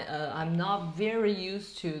time, I'm not very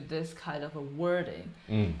used to this kind of a wording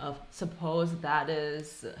of suppose that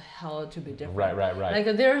is held to be different. Right.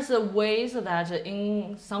 Like there's ways that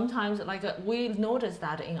sometimes, like we notice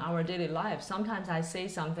that in our daily life, sometimes I say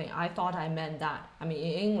something, I thought I meant that, in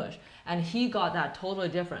English, and he got that totally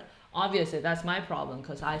different. Obviously, that's my problem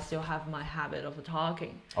because I still have my habit of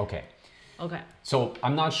talking. Okay. Okay. So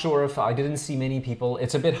I'm not sure if I didn't see many people.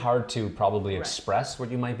 It's a bit hard to probably express what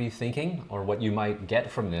you might be thinking or what you might get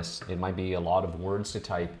from this. It might be a lot of words to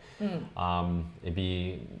type. It'd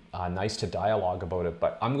be nice to dialogue about it.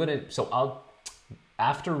 But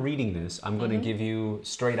after reading this, I'm going to give you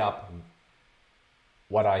straight up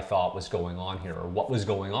what I thought was going on here or what was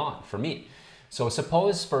going on for me. So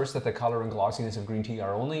suppose first that the color and glossiness of green tea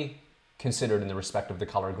are only considered in the respect of the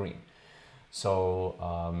color green.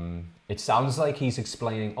 So it sounds like he's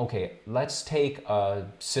explaining, okay, let's take a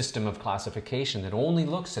system of classification that only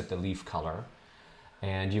looks at the leaf color.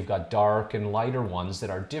 And you've got dark and lighter ones that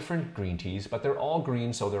are different green teas, but they're all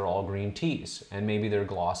green, so they're all green teas. And maybe they're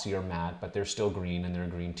glossy or matte, but they're still green and they're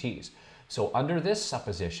green teas. So under this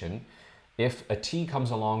supposition, if a tea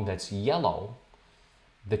comes along that's yellow,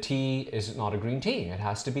 the tea is not a green tea. It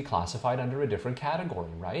has to be classified under a different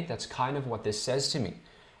category, right? That's kind of what this says to me.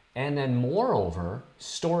 And then moreover,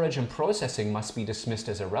 storage and processing must be dismissed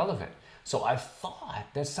as irrelevant. So I thought,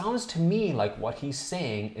 that sounds to me like what he's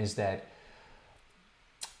saying is that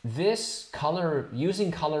this color,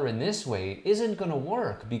 using color in this way isn't going to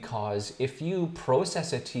work, because if you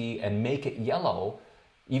process a tea and make it yellow,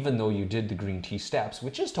 even though you did the green tea steps,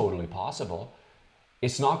 which is totally possible,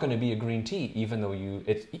 it's not going to be a green tea, even though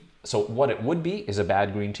so what it would be is a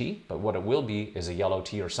bad green tea, but what it will be is a yellow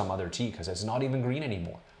tea or some other tea, because it's not even green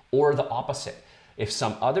anymore. Or the opposite. If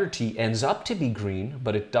some other tea ends up to be green,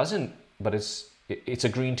 but it doesn't, but it's a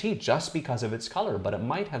green tea just because of its color, but it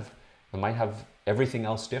might have everything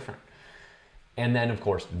else different. And then, of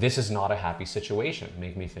course, this is not a happy situation.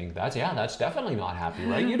 Make me think that's definitely not happy,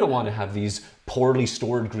 right? You don't want to have these poorly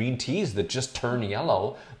stored green teas that just turn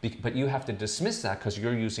yellow, but you have to dismiss that because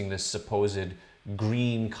you're using this supposed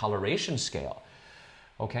green coloration scale.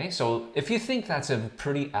 Okay, so if you think that's a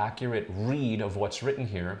pretty accurate read of what's written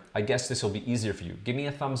here, I guess this will be easier for you. Give me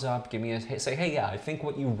a thumbs up, say, hey, yeah, I think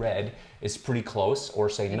what you read is pretty close, or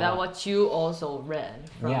say, no. Is that what you also read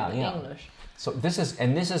from the English? So this is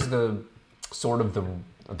the sort of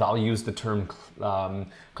I'll use the term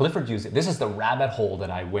Clifford used it. This is the rabbit hole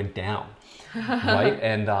that I went down, right?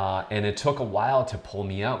 And it took a while to pull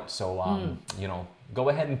me out. So, you know, go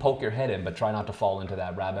ahead and poke your head in, but try not to fall into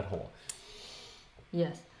that rabbit hole.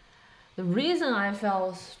 Yes. The reason I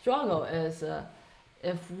felt struggle is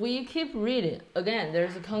if we keep reading, again,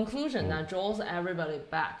 there's a conclusion that draws everybody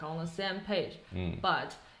back on the same page.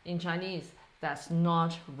 But in Chinese, that's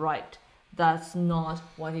not right. That's not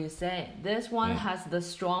what he's saying. This one has the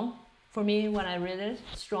strong, for me when I read it,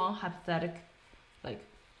 strong hypothetic, like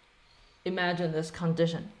imagine this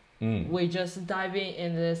condition. We just dive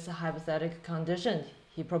in this hypothetic condition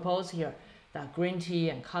he proposed here, that green tea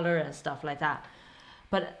and color and stuff like that.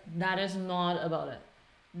 But that is not about it.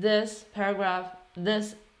 This paragraph,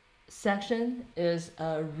 this section is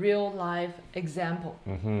a real life example.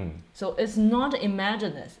 So it's not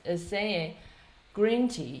imagine this, it's saying green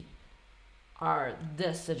tea are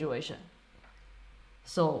this situation.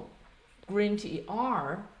 So green tea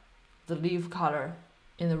are the leaf color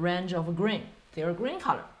in the range of green. They are green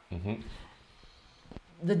color.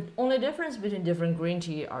 The only difference between different green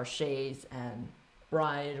tea are shades and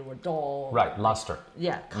bright or dull. Right, luster.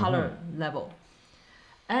 Yeah, color level.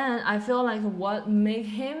 And I feel like what make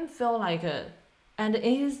him feel like and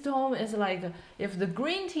in his tone is like, if the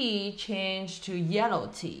green tea changed to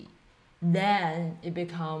yellow tea, then it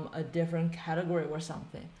become a different category or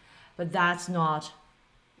something. But that's not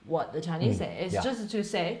what the Chinese say. It's just to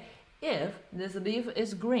say, if this leaf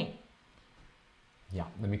is green. Yeah,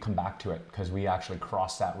 let me come back to it, because we actually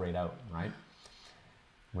crossed that right out, right?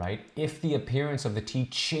 Right? If the appearance of the tea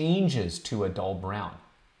changes to a dull brown,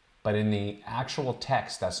 but in the actual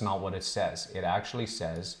text, that's not what it says. It actually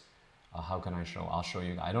says, how can I show? I'll show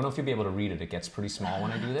you. I don't know if you'll be able to read it. It gets pretty small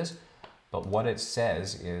when I do this. But what it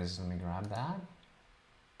says is, let me grab that.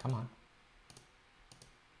 Come on.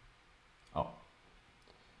 Oh.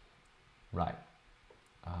 Right.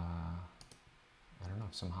 I don't know,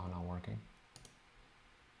 somehow not working.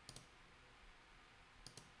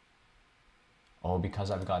 Oh, because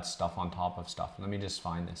I've got stuff on top of stuff. Let me just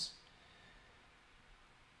find this.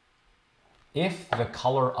 If the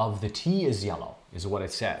color of the tea is yellow, is what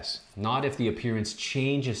it says. Not if the appearance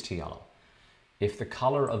changes to yellow. If the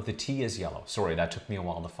color of the tea is yellow. Sorry, that took me a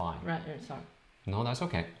while to find. Right, sorry. No, that's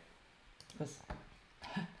okay.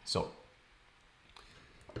 So,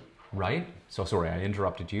 right? So sorry, I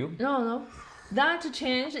interrupted you. No. That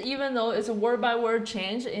change, even though it's a word by word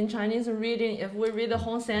change in Chinese reading, if we read the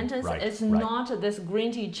whole sentence, it's not this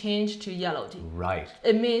green tea change to yellow tea. Right.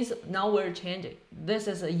 It means now we're changing. This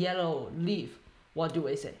is a yellow leaf. What do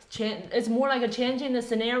we say? It's more like a change in the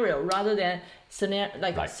scenario rather than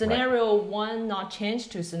scenario one not change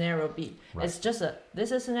to scenario B. It's just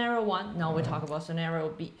this is scenario one. Now we talk about scenario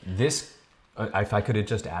B. This, if I could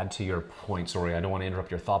just add to your point, sorry, I don't want to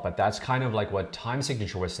interrupt your thought, but that's kind of like what time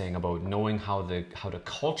signature was saying about knowing how to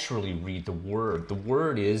culturally read the word. The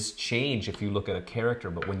word is change if you look at a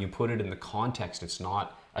character, but when you put it in the context, it's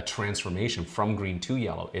not a transformation from green to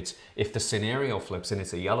yellow. It's if the scenario flips and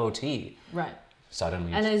it's a yellow tea. Right.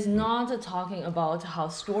 Suddenly. And it's not talking about how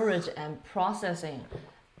storage and processing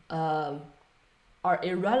are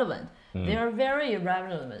irrelevant. They are very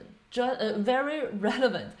irrelevant. Very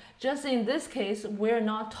relevant. Just in this case, we're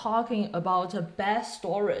not talking about a bad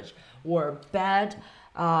storage or bad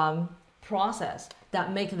process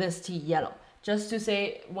that make this tea yellow. Just to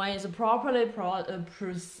say, when it's properly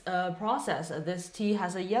processed, this tea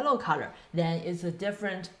has a yellow color, then it's a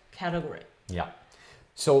different category. Yeah.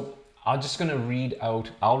 So I'm just going to read out,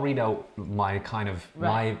 I'll read out my kind of,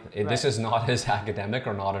 this is not as academic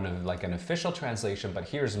or not an official translation, but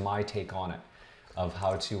here's my take on it of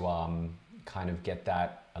how to kind of get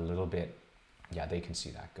that a little bit Yeah, they can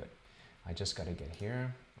see that. Good. I just got to get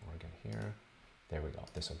here or get here. There we go.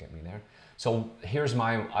 This will get me there. So here's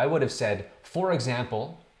I would have said, for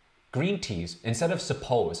example, green teas, instead of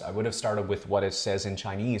suppose, I would have started with what it says in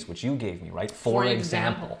Chinese, which you gave me, right? For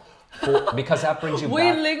example. Because that brings you we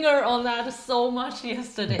back. We linger on that so much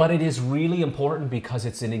yesterday. But it is really important because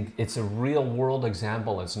it's a real world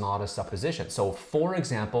example. It's not a supposition. So for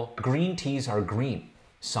example, green teas are green,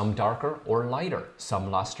 some darker or lighter,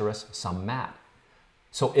 some lustrous, some matte.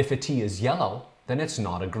 So if a tea is yellow, then it's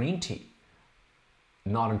not a green tea,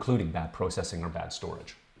 not including bad processing or bad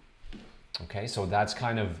storage. Okay, so that's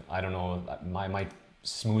kind of, I don't know, I might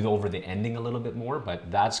smooth over the ending a little bit more, but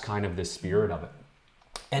that's kind of the spirit of it.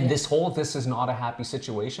 And this is not a happy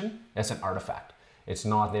situation. It's an artifact. It's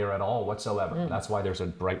not there at all whatsoever. That's why there's a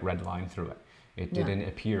bright red line through it. It didn't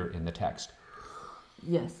appear in the text.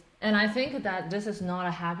 Yes. And I think that this is not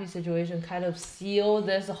a happy situation, kind of seal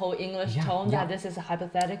this whole English tone that this is a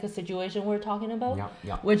hypothetical situation we're talking about,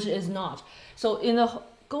 which is not. So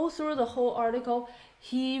go through the whole article,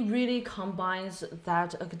 he really combines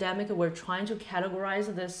that academic, we're trying to categorize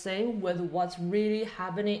this thing with what's really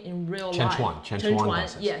happening in real life. Chen Chuan,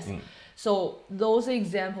 yes. So those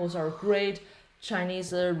examples are great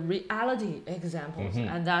Chinese reality examples.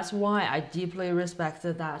 And that's why I deeply respect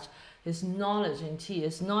that his knowledge in tea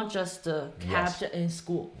is not just kept in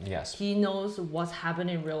school. Yes. He knows what's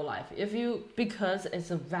happening in real life. Because it's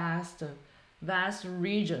a vast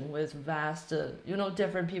region with vast,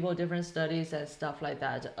 different people, different studies and stuff like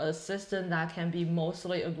that. A system that can be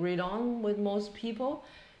mostly agreed on with most people.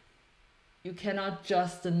 You cannot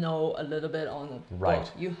just know a little bit on the book.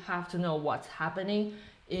 You have to know what's happening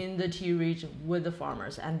in the tea region with the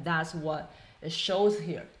farmers, and that's what it shows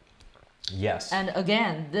here. Yes. And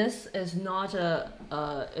again, this is not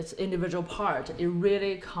its individual part. It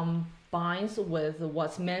really combines with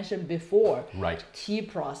what's mentioned before. Right. Tea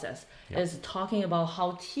process is talking about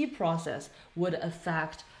how tea process would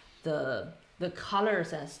affect the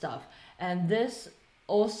colors and stuff. And this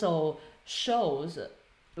also shows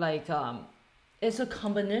it's a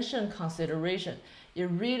combination consideration. It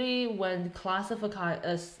really, when classifying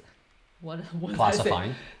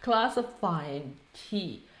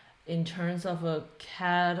tea in terms of a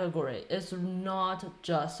category, it's not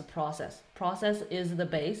just process. Process is the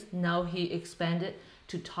base. Now he expanded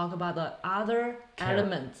to talk about the other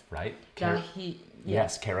elements. Right.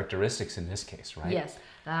 Characteristics in this case, right? Yes.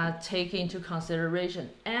 Take into consideration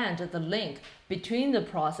and the link between the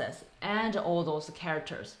process and all those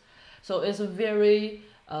characters. So it's very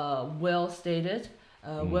well stated,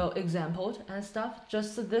 well exampled and stuff.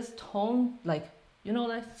 Just this tone, like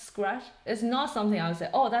scratch. It's not something I would say,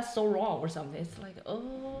 oh, that's so wrong or something. It's like,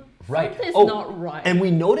 oh, something's not right. And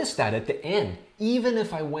we noticed that at the end. Even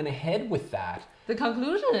if I went ahead with that, the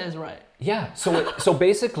conclusion is right. Yeah. So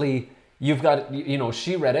basically, you've got,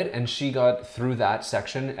 she read it and she got through that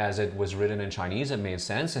section as it was written in Chinese. It made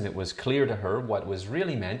sense and it was clear to her what was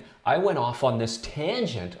really meant. I went off on this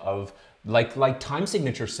tangent of like time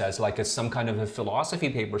signature says, like it's some kind of a philosophy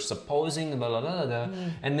paper, supposing, blah, blah, blah, blah,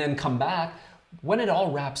 and then come back. When it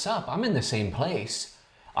all wraps up, I'm in the same place.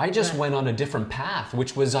 I just went on a different path,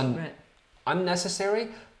 which was unnecessary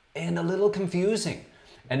and a little confusing.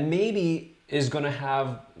 And maybe is going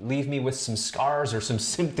to leave me with some scars or some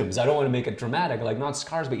symptoms. I don't want to make it dramatic, like not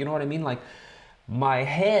scars, but you know what I mean? Like my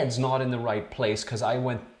head's not in the right place because I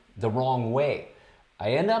went the wrong way.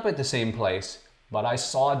 I end up at the same place, but I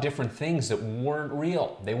saw different things that weren't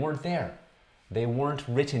real. They weren't there. They weren't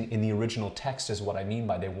written in the original text is what I mean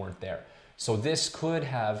by they weren't there. So this could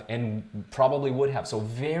have, and probably would have, so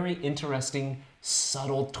very interesting,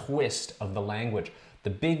 subtle twist of the language. The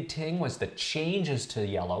big thing was the changes to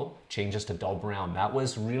yellow, changes to dull brown. That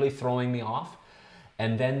was really throwing me off.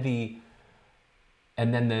 And then the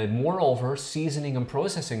moreover, seasoning and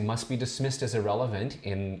processing must be dismissed as irrelevant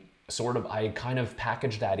in sort of, I kind of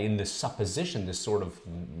packaged that in this supposition, this sort of,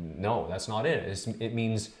 no, that's not it. It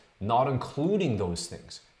means not including those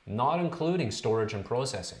things, not including storage and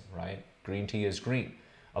processing, right? Green tea is green.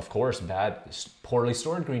 Of course, poorly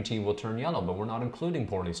stored green tea will turn yellow, but we're not including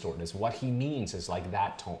poorly stored. It's what he means is like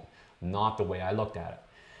that tone, not the way I looked at it.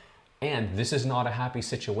 And this is not a happy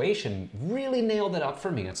situation really nailed it up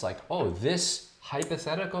for me. It's like, oh, this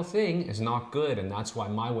hypothetical thing is not good, and that's why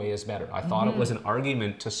my way is better. I thought it was an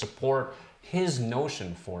argument to support his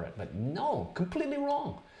notion for it, but no, completely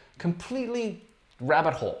wrong. Completely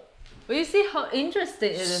rabbit hole. Well, you see how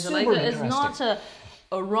interesting it is. Super it's not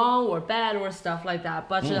a wrong or bad or stuff like that,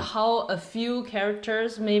 but how a few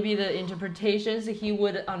characters, maybe the interpretations, he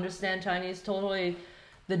would understand Chinese totally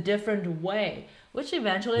the different way, which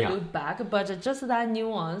eventually Yeah. looked back, but just that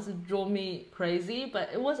nuance drove me crazy, but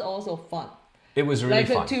it was also fun. It was really Like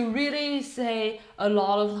fun. to really say a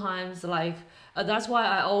lot of times, like that's why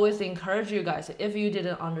I always encourage you guys, if you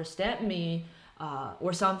didn't understand me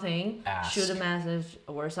or something, Ask. shoot a message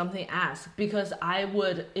or something, ask, because I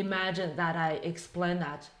would imagine that I explain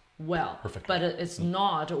that well. Perfectly. But it's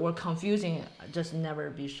not, or confusing, just never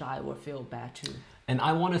be shy or feel bad too. And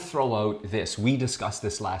I want to throw out this. We discussed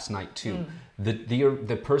this last night too.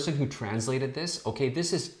 The person who translated this, okay,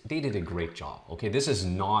 they did a great job. Okay, this is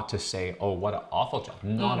not to say, oh, what an awful job.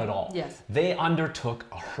 Not at all. Yes. They undertook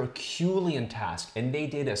a Herculean task and they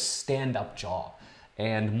did a stand-up job.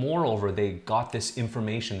 And moreover, they got this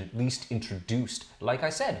information at least introduced. Like I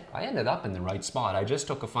said, I ended up in the right spot. I just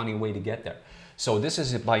took a funny way to get there. So this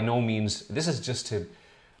is by no means, this is just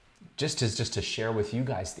to share with you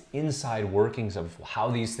guys the inside workings of how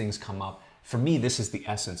these things come up. For me, this is the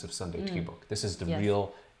essence of Sunday Tea Book. This is the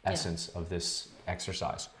real essence of this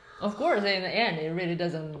exercise. Of course, in the end, it really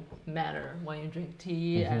doesn't matter when you drink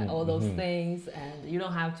tea and all those things, and you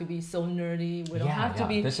don't have to be so nerdy. We don't have to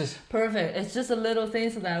be perfect. It's just the little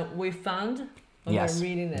things that we found when we're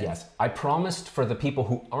reading this. Yes, I promised for the people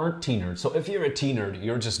who aren't tea nerds. So if you're a tea nerd,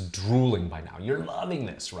 you're just drooling by now. You're loving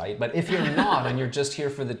this, right? But if you're not and you're just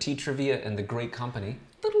here for the tea trivia and the great company,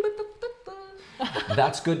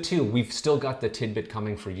 that's good too. We've still got the tidbit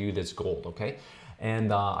coming for you that's gold, okay?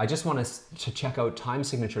 And I just want to check out time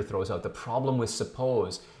signature throws out. The problem with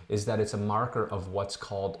suppose is that it's a marker of what's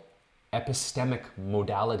called epistemic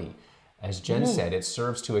modality. As Jen said, it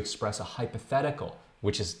serves to express a hypothetical,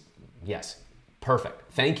 which is, yes,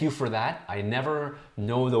 perfect. Thank you for that. I never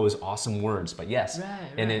know those awesome words, but yes.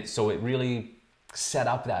 And so it really set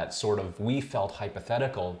up that sort of, we felt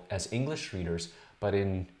hypothetical as English readers, but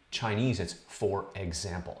in Chinese it's for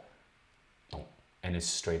example. And it's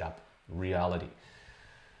straight up reality.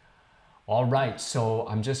 All right, so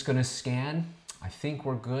I'm just gonna scan. I think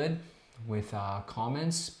we're good with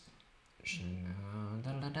comments.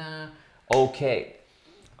 Okay,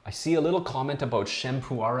 I see a little comment about Shen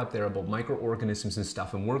puerh up there about microorganisms and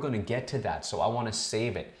stuff, and we're gonna get to that, so I wanna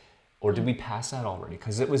save it. Or did we pass that already?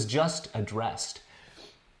 Because it was just addressed.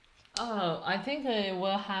 Oh, I think it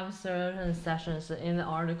will have certain sessions in the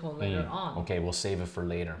article later on. Okay, we'll save it for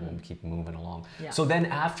later. We'll keep moving along. Yeah. So then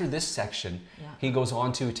after this section, he goes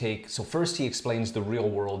on to take, so first he explains the real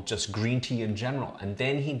world, just green tea in general, and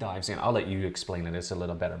then he dives in. I'll let you explain it, it's a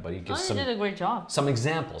little better, but he gives you did a great job. some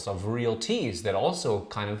examples of real teas that also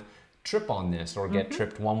kind of trip on this or get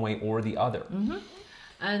tripped one way or the other.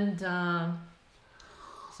 And,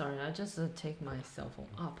 sorry, I just take my cell phone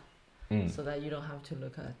up. So that you don't have to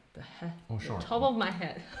look at the head, the top of my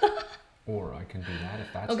head. Or I can do that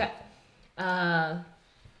if that's okay. I'm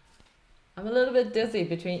a little bit dizzy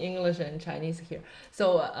between English and Chinese here.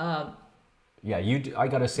 So yeah, I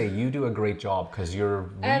gotta say you do a great job because you're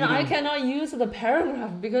reading. And I cannot use the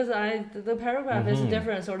paragraph because the paragraph is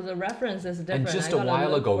different, sort of the reference is different. And just a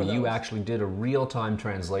while ago, you actually did a real-time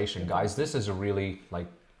translation, guys. This is a really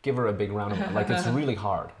give her a big round of applause. Like it's really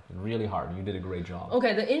hard, really hard. You did a great job.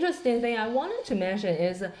 Okay, the interesting thing I wanted to mention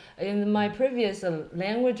is in my previous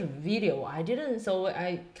language video, I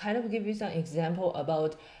kind of give you some example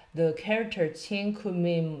about the character Qing could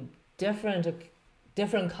mean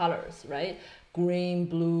different colors, right? Green,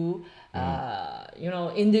 blue,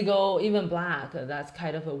 indigo, even black. That's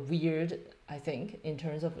kind of a weird, I think, in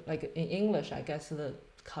terms of like in English, I guess the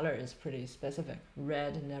color is pretty specific.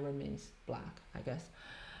 Red never means black, I guess.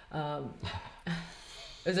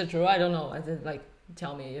 Is it true? I don't know.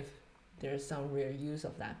 Tell me if there's some real use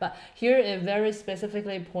of that. But here it very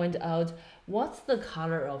specifically point out what's the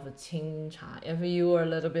color of a Qing cha. If you are a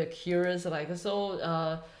little bit curious,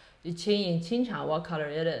 Qing in Qing cha, what color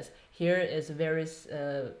it is. Here is very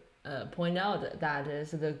point out that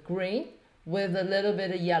is the green with a little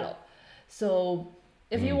bit of yellow. So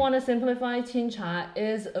if you want to simplify, Qing cha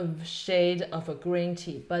is a shade of a green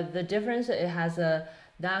tea, but the difference, it has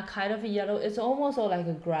that kind of yellow. It's almost like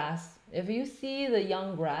a grass. If you see the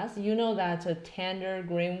young grass, you know that's a tender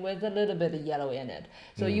green with a little bit of yellow in it.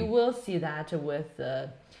 So you will see that with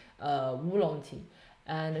oolong tea.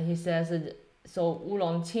 And he says, so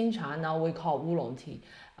oolong Qing cha, now we call oolong tea,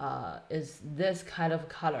 is this kind of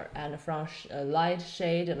color. And from a light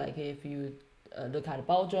shade, like if you look at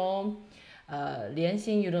baozhong,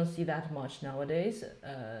 lianxin, you don't see that much nowadays.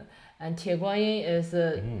 And Tieguanyin is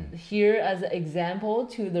here as an example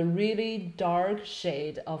to the really dark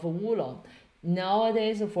shade of oolong.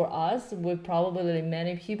 Nowadays, for us,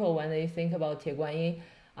 many people, when they think about Tieguanyin,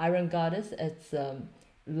 Iron Goddess, it's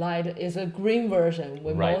light is a green version.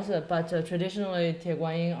 We Right. most, but traditionally Tie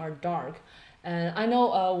Guan Yin are dark. And I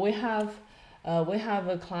know we have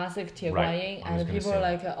a classic Tie Guan Right. Yin, I was and gonna people say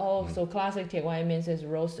are that. like, oh, so classic Tie Guan Yin means it's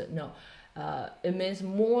roasted. No, it means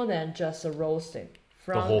more than just a roasting.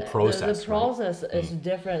 From whole process, the process is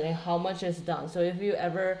different in how much is done. So if you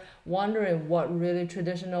ever wondering what really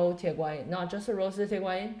traditional Tie Guan Yin, not just a roasted Tie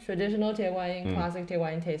Guan Yin, traditional Tie Guan Yin, classic Tie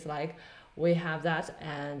Guan Yin tastes like, we have that,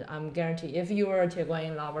 and I'm guaranteed if you are a Tie Guan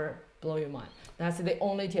Yin lover, blow your mind. That's the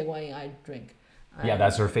only Tie Guan Yin I drink. Yeah,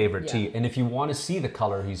 that's her favorite yeah. tea. And if you want to see the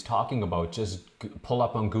color he's talking about, just pull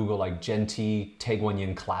up on Google like ZhenTea Tie Guan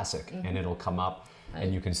Yin Classic, and it'll come up,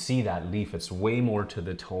 and you can see that leaf. It's way more to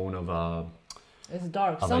the tone of a. It's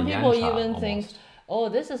dark. Of Some a people yancha, even think, almost. oh,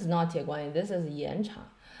 this is not Tie Guan Yin, this is yancha.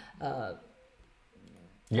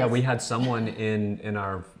 Yeah, we had someone in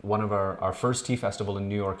one of our first tea festival in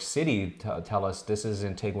New York City tell us this is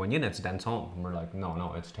in Tie Guan Yin, it's Dantong. And we're like,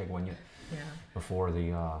 no, it's Tie Guan Yin. Yeah. Before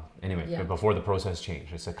the Yeah. before the process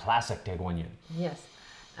change, it's a classic Tie Guan Yin. Yes,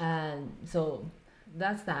 and so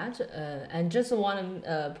that's that. And just want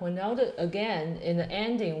to point out again in the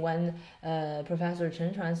ending when Professor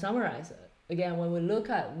Chen Chuan summarized. Again, when we look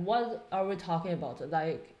at what are we talking about,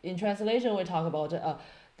 like in translation, we talk about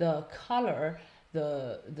the color,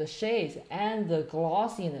 the shades, and the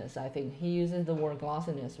glossiness. I think he uses the word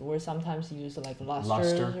glossiness. We sometimes use like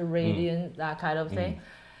luster. Radiant, that kind of thing.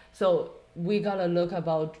 So we gotta look at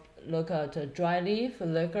dry leaf,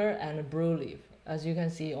 liquor, and brew leaf. As you can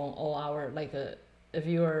see on all our if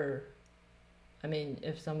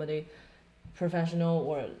somebody professional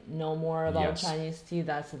or know more about Yes. Chinese tea,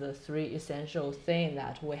 that's the three essential thing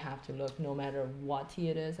that we have to look no matter what tea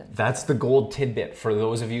it is. And That's the gold tidbit for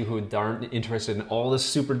those of you who aren't interested in all the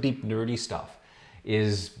super deep nerdy stuff,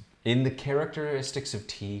 is in the characteristics of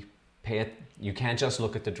tea. You can't just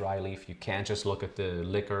look at the dry leaf. You can't just look at the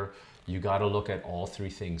liquor. You got to look at all three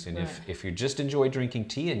things. And if you just enjoy drinking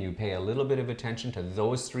tea and you pay a little bit of attention to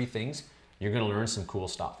those three things, you're going to learn some cool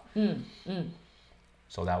stuff.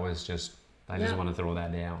 So that was just, I just want to throw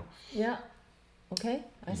that down. Yeah. Okay.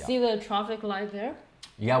 I see the traffic light there.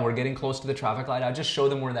 Yeah, we're getting close to the traffic light. I just show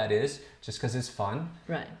them where that is, just because it's fun.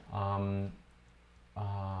 Right.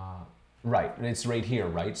 Right, and it's right here,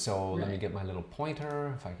 right? So let me get my little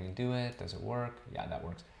pointer, if I can do it. Does it work? Yeah, that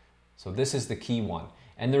works. So this is the key one.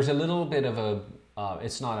 And there's a little bit of a,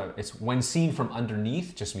 it's when seen from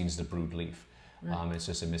underneath, just means the brewed leaf. Right. It's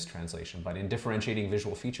just a mistranslation. But in differentiating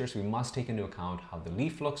visual features, we must take into account how the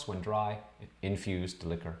leaf looks when dry, infused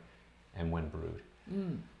liquor, and when brewed.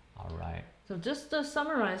 All right. So just to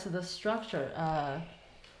summarize the structure,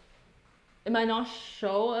 it might not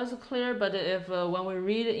show as clear, but if when we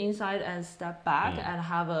read inside and step back and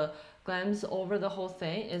have a glance over the whole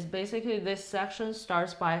thing, is basically this section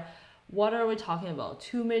starts by what are we talking about?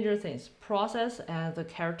 Two major things: process and the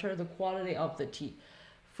character, the quality of the tea.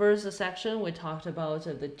 First section, we talked about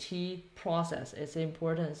the tea process, its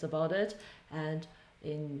importance about it, and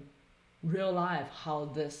in real life, how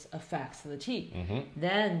this affects the tea.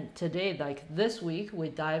 Then today, like this week, we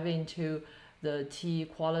dive into the tea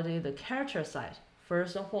quality, the character side.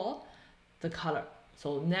 First of all, the color.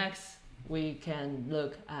 So next, we can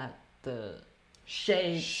look at the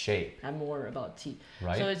shape and more about tea.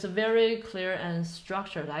 Right. So it's very clear and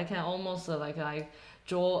structured. I can almost I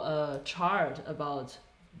draw a chart about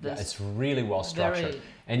this. Yeah, it's really well structured.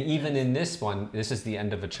 And even in this one, this is the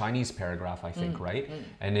end of a Chinese paragraph, I think, right?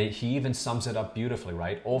 And he even sums it up beautifully,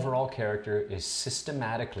 right? Overall character is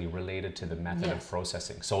systematically related to the method of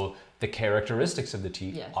processing. So the characteristics of the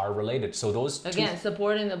tea are related. So those again,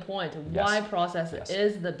 supporting the point, why process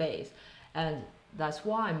is the base. And that's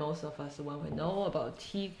why most of us, when we know about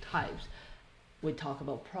tea types, we talk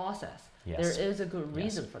about process. There is a good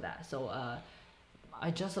reason for that. So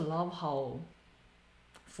I just love how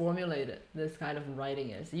formulated this kind of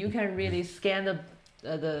writing is. You can really scan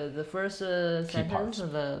the first sentence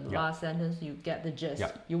and the last sentence, you get the gist.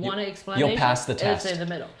 You want to explanation, you'll pass the test. It's in the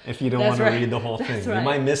middle. If you don't want to read the whole thing. Right. You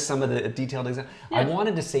might miss some of the detailed examples. I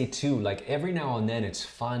wanted to say too, like every now and then it's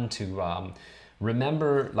fun to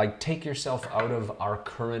remember, like take yourself out of our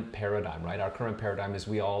current paradigm, right? Our current paradigm is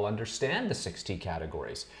we all understand the 6 tea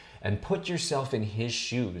categories, and put yourself in his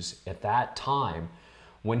shoes at that time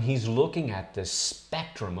when he's looking at this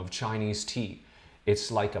spectrum of Chinese tea.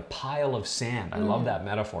 It's like a pile of sand. I love that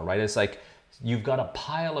metaphor, right? It's like you've got a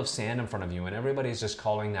pile of sand in front of you and everybody's just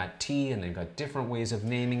calling that tea, and they've got different ways of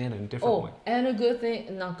naming it and different ways. And a good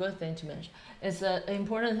thing, not good thing to mention, it's an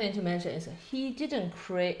important thing to mention is he didn't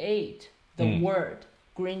create the word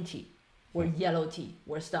green tea. or yellow tea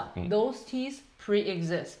or stuff. Those teas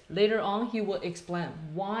pre-exist. Later on, he will explain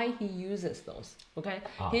why he uses those. Okay,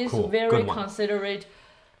 he's cool. very considerate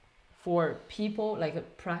for people,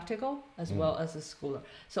 like practical as well as a scholar.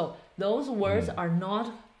 So those words are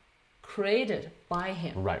not created by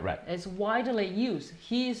him. Right. It's widely used.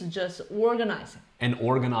 He's just organizing. And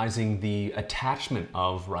organizing the attachment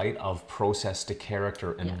of process to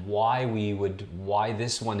character and why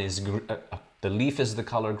this one is, the leaf is the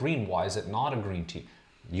color green, why is it not a green tea?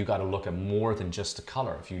 You got to look at more than just the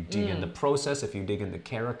color. If you dig in the process, if you dig in the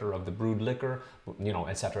character of the brewed liquor, you know,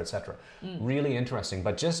 et cetera, et cetera. Really interesting.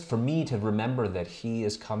 But just for me to remember that he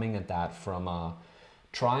is coming at that from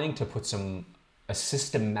trying to put a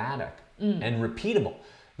systematic and repeatable.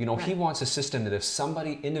 You know, he wants a system that if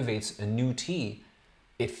somebody innovates a new tea,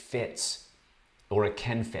 it fits or it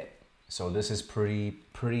can fit. So this is pretty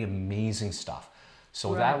amazing stuff.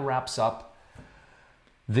 So that wraps up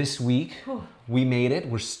this week. We made it.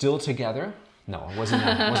 We're still together. No, it wasn't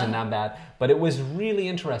that bad, but it was really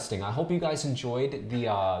interesting. I hope you guys enjoyed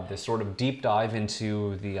the sort of deep dive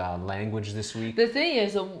into the language this week. The thing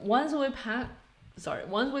is, once we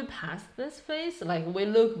passed this phase, like we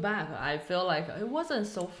look back, I feel like it wasn't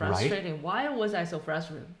so frustrating. Right? Why was I so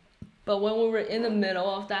frustrated? But when we were in the middle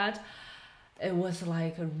of that, it was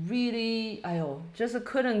like really, just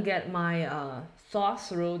couldn't get my thoughts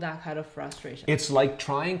through that kind of frustration. It's like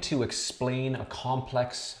trying to explain a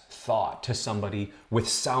complex thought to somebody with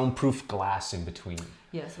soundproof glass in between.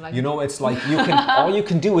 Yes, like, you know, it's like all you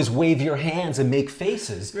can do is wave your hands and make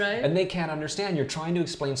faces, right? And they can't understand. You're trying to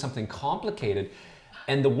explain something complicated,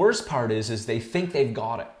 and the worst part is they think they've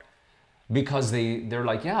got it because they're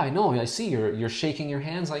like, yeah, I know, I see you're shaking your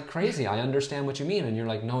hands like crazy. I understand what you mean, and you're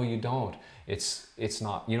like, no, you don't. It's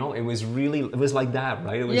not. You know, it was like that,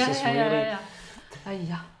 right? It was yeah.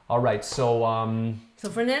 All right, so So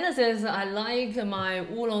Fernanda says, I like my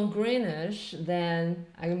oolong greenish, then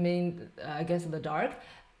I guess the dark.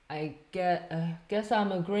 I guess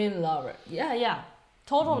I'm a green lover. Yeah,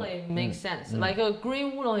 totally makes sense. Like a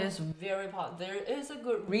green oolong is very popular. There is a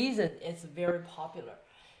good reason it's very popular.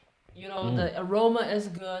 You know, the aroma is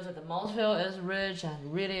good, the mouthfeel is rich,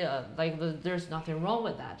 and really there's nothing wrong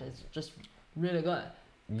with that. It's just really good.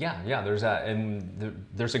 Yeah, there's that, and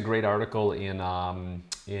there's a great article in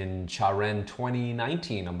Charen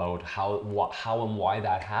 2019 about how and why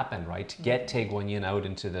that happened, right? To get Tie Guan Yin out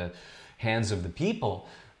into the hands of the people,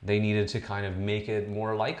 they needed to kind of make it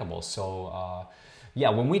more likable. So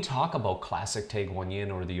when we talk about classic Tie Guan Yin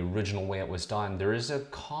or the original way it was done, there is a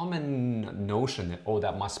common notion that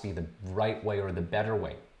that must be the right way or the better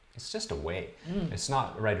way. It's just a way. It's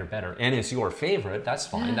not right or better. And it's your favorite. That's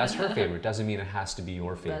fine. That's her favorite. Doesn't mean it has to be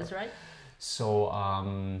your favorite. That's right. So,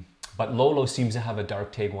 but Lolo seems to have a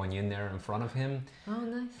dark Tie Guan Yin there in front of him. Oh,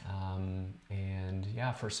 nice. And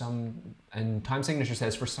yeah, and Time Signature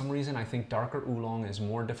says, for some reason, I think darker oolong is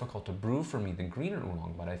more difficult to brew for me than greener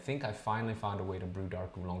oolong, but I think I finally found a way to brew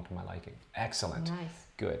dark oolong to my liking. Excellent. Nice.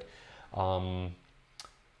 Good.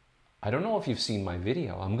 I don't know if you've seen my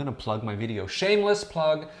video. I'm going to plug my video. Shameless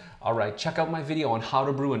plug. All right, check out my video on how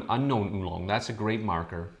to brew an unknown oolong. That's a great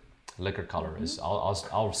marker. Liquor color is.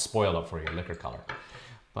 I'll spoil it for you, liquor color.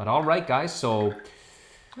 But all right, guys, so...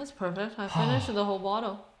 That's perfect. I finished the whole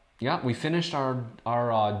bottle. Yeah, we finished our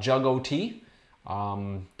jug OT.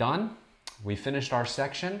 Done. We finished our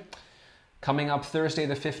section. Coming up Thursday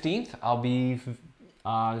the 15th, I'll be...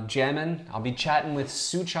 jamming. I'll be chatting with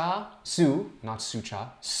Sue from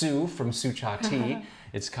Sue Cha Tea.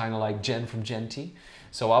 It's kind of like Jen from ZhenTea.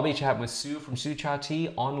 So I'll be chatting with Sue from Sue Cha Tea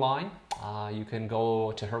online. You can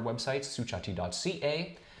go to her website,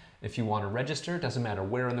 suechatea.ca. If you want to register, doesn't matter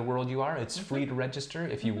where in the world you are, it's free to register.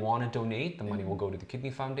 If you want to donate, the money will go to the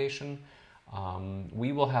Kidney Foundation.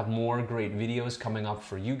 We will have more great videos coming up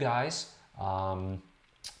for you guys.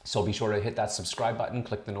 So be sure to hit that subscribe button,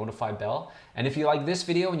 click the notify bell. And if you like this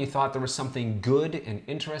video and you thought there was something good and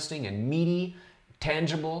interesting and meaty,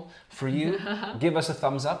 tangible for you, give us a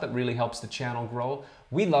thumbs up. It really helps the channel grow.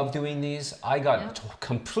 We love doing these. I got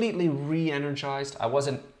completely re-energized. I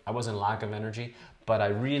wasn't lack of energy, but I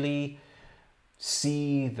really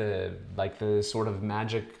see the sort of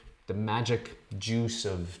magic juice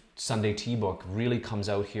of Sunday Tea Book really comes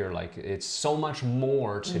out here. Like, it's so much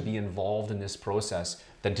more to be involved in this process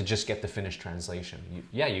than to just get the finished translation.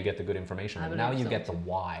 You get the good information, but now you get the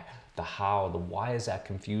why, the how, the why is that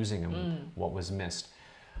confusing and what was missed.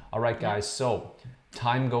 All right, guys, so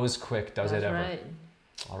time goes quick, does it ever? Right.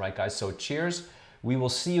 All right, guys, so cheers. We will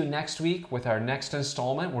see you next week with our next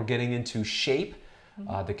installment. We're getting into shape,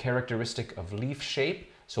 the characteristic of leaf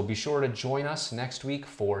shape. So be sure to join us next week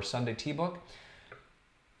for Sunday Tea Book.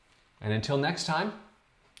 And until next time,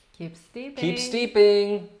 Keep steeping. keep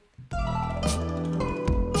steeping.